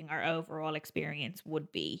speaking, our overall experience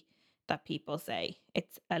would be that people say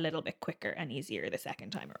it's a little bit quicker and easier the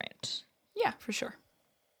second time around. Yeah, for sure.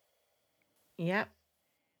 Yeah.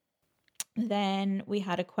 Then we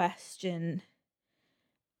had a question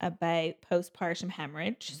about postpartum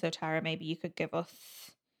hemorrhage. So Tara, maybe you could give us.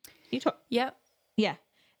 Yeah. Yeah.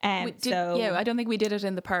 I don't think we did it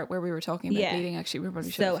in the part where we were talking about bleeding. Actually, we probably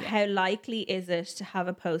should. So how likely is it to have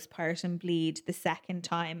a postpartum bleed the second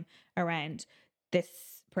time around?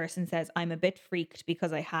 This person says, I'm a bit freaked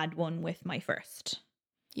because I had one with my first.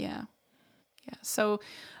 Yeah. So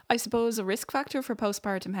I suppose a risk factor for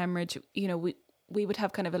postpartum hemorrhage, we would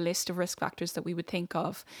have kind of a list of risk factors that we would think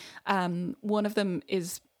of. One of them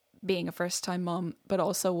is being a first time mom, but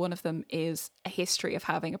also one of them is a history of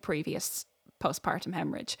having a previous postpartum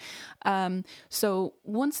hemorrhage. So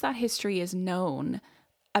once that history is known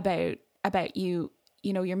about you,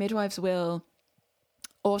 your midwives will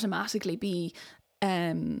automatically be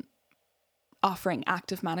offering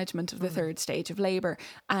active management of the third stage of labour,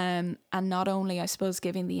 and not only, I suppose,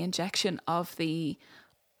 giving the injection of the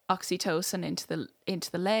oxytocin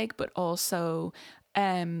into the leg, but also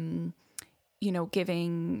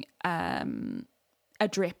giving a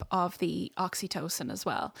drip of the oxytocin as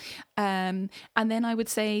well. And then I would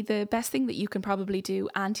say the best thing that you can probably do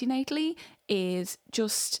antenatally is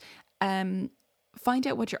just find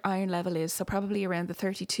out what your iron level is. So probably around the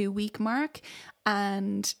 32-week mark,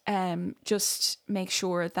 and just make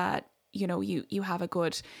sure that, you have a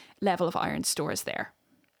good level of iron stores there.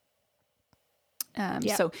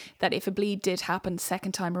 So that if a bleed did happen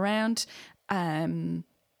second time around,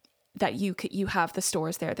 that you have the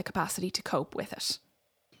stores there, the capacity to cope with it.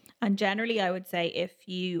 And generally, I would say if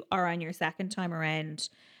you are on your second time around,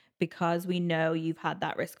 because we know you've had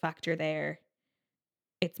that risk factor there,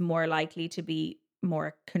 it's more likely to be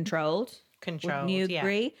more controlled. Wouldn't you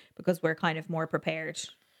agree? Because we're kind of more prepared.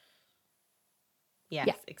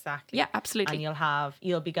 Yes, exactly. Yeah, absolutely. And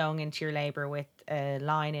you'll be going into your labour with a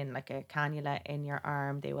line in, like a cannula in your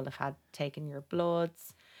arm. They will have had taken your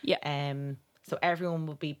bloods. Yeah. So everyone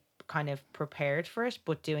will be kind of prepared for it,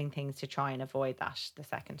 but doing things to try and avoid that the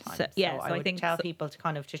second time. So I would tell people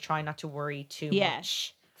to try not to worry too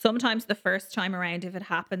much. Sometimes the first time around, if it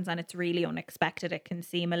happens and it's really unexpected, it can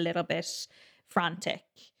seem a little bit frantic.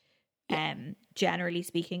 Generally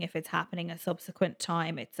speaking, if it's happening a subsequent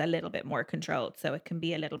time, it's a little bit more controlled, so it can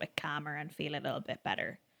be a little bit calmer and feel a little bit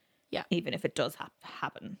better. Yeah, even if it does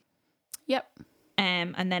happen. Yep.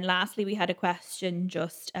 And then lastly, we had a question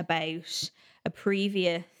just about a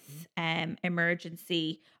previous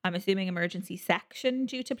emergency, I'm assuming emergency section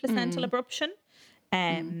due to placental abruption,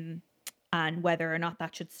 and whether or not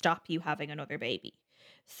that should stop you having another baby.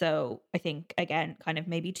 So I think, again, kind of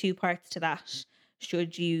maybe two parts to that.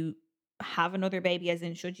 Should you have another baby, as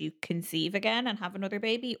in should you conceive again and have another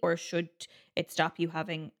baby, or should it stop you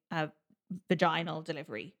having a vaginal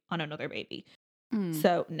delivery on another baby?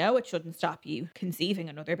 So no, it shouldn't stop you conceiving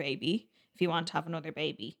another baby. If you want to have another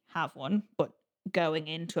baby, have one, but going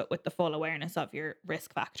into it with the full awareness of your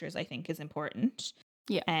risk factors, I think, is important.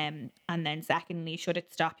 Yeah. And then secondly, should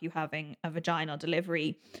it stop you having a vaginal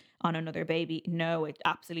delivery on another baby? No, it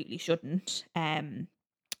absolutely shouldn't.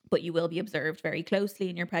 But you will be observed very closely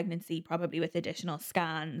in your pregnancy, probably with additional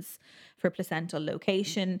scans for placental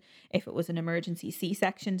location. If it was an emergency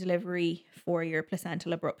C-section delivery for your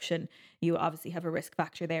placental abruption, you obviously have a risk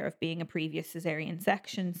factor there of being a previous cesarean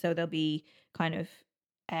section. So there'll be kind of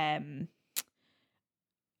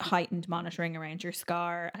heightened monitoring around your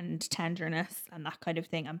scar and tenderness and that kind of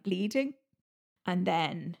thing, and bleeding. And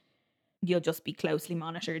then you'll just be closely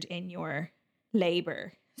monitored in your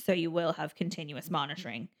labour. So you will have continuous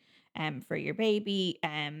monitoring for your baby.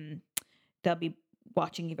 They'll be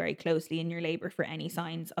watching you very closely in your labour for any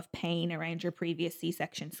signs of pain around your previous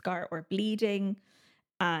C-section scar or bleeding.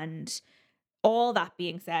 And all that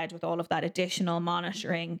being said, with all of that additional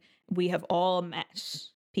monitoring, we have all met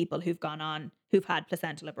people who've had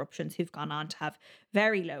placental abruptions, who've gone on to have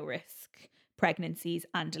very low risk pregnancies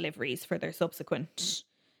and deliveries for their subsequent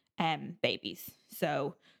babies.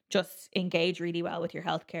 So just engage really well with your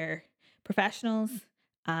healthcare professionals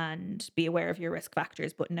and be aware of your risk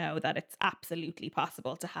factors, but know that it's absolutely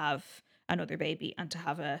possible to have another baby and to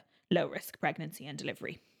have a low risk pregnancy and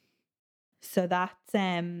delivery. So that's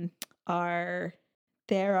our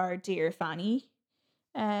Dear Fanny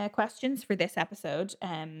questions for this episode.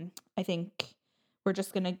 I think we're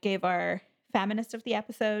just going to give our feminist of the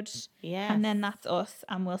episode. Yeah. And then that's us.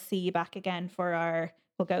 And we'll see you back again for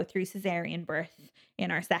we'll go through cesarean birth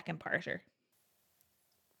in our second parter.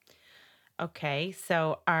 Okay,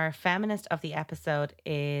 so our feminist of the episode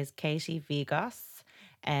is Katie Vigos.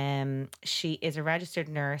 She is a registered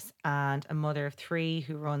nurse and a mother of 3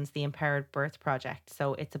 who runs the Empowered Birth Project.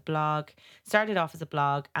 So it's a blog, started off as a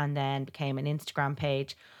blog and then became an Instagram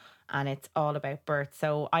page, and it's all about birth.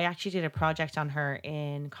 So I actually did a project on her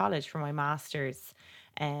in college for my master's.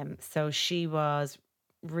 So she was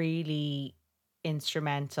really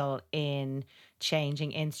instrumental in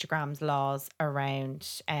changing Instagram's laws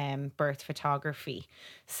around birth photography.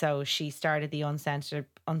 So she started the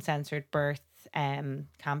uncensored birth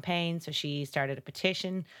campaign. So she started a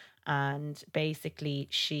petition, and basically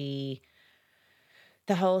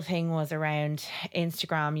the whole thing was around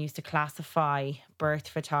Instagram used to classify birth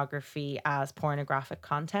photography as pornographic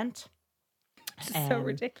content. So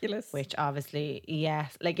ridiculous. Which obviously,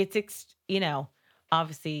 yes, like it's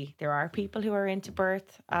obviously there are people who are into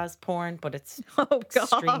birth as porn, but it's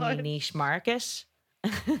extremely niche market.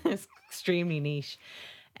 It's extremely niche.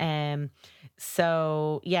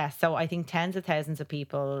 So I think tens of thousands of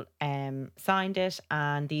people signed it,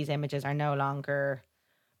 and these images are no longer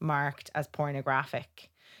marked as pornographic.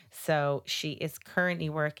 So she is currently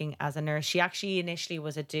working as a nurse. She actually initially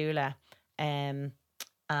was a doula, and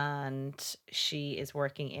she is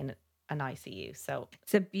working in an ICU. So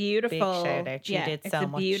it's a beautiful big shout out. She did so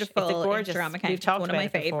much. Beautiful, it's a gorgeous Instagram account. We've talked one of my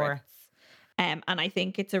favorites. Before. And I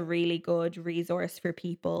think it's a really good resource for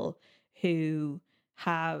people who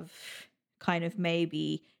have kind of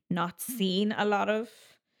maybe not seen a lot of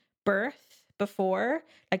birth before.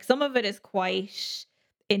 Like some of it is quite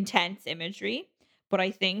intense imagery, but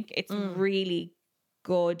I think it's really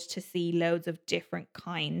good to see loads of different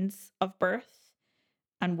kinds of birth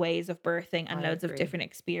and ways of birthing and loads of different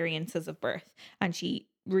experiences of birth. And she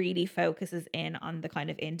really focuses in on the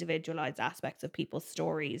kind of individualized aspects of people's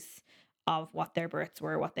stories of what their births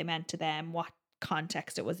were, what they meant to them, what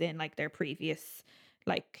context it was in, like their previous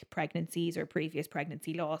like pregnancies or previous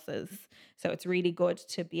pregnancy losses. So it's really good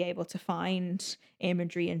to be able to find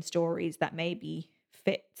imagery and stories that maybe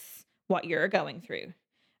fits what you're going through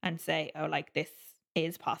and say, oh, like this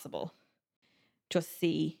is possible. Just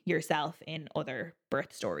see yourself in other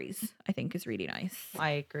birth stories, I think is really nice. I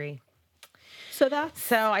agree. So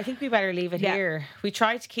I think we better leave it here. We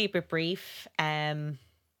tried to keep it brief. It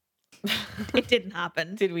didn't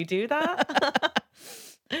happen. Did we do that?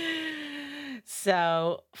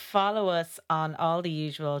 So follow us on all the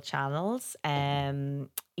usual channels.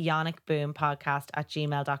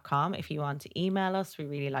 yonicboompodcast@gmail.com if you want to email us. We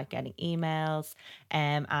really like getting emails.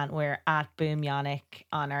 And we're at BoomYonic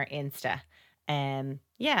on our Insta. And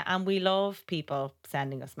we love people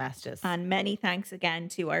sending us messages. And many thanks again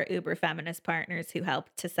to our uber feminist partners who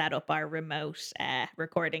helped to set up our remote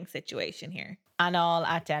recording situation here. And all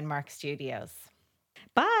at Denmark Studios.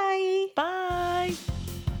 Bye. Bye.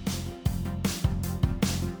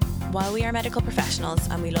 While we are medical professionals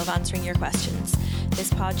and we love answering your questions,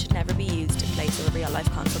 this pod should never be used in place of a real-life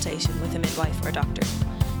consultation with a midwife or doctor.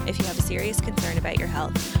 If you have a serious concern about your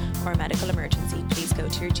health or a medical emergency, please go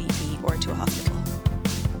to your GP or to a hospital.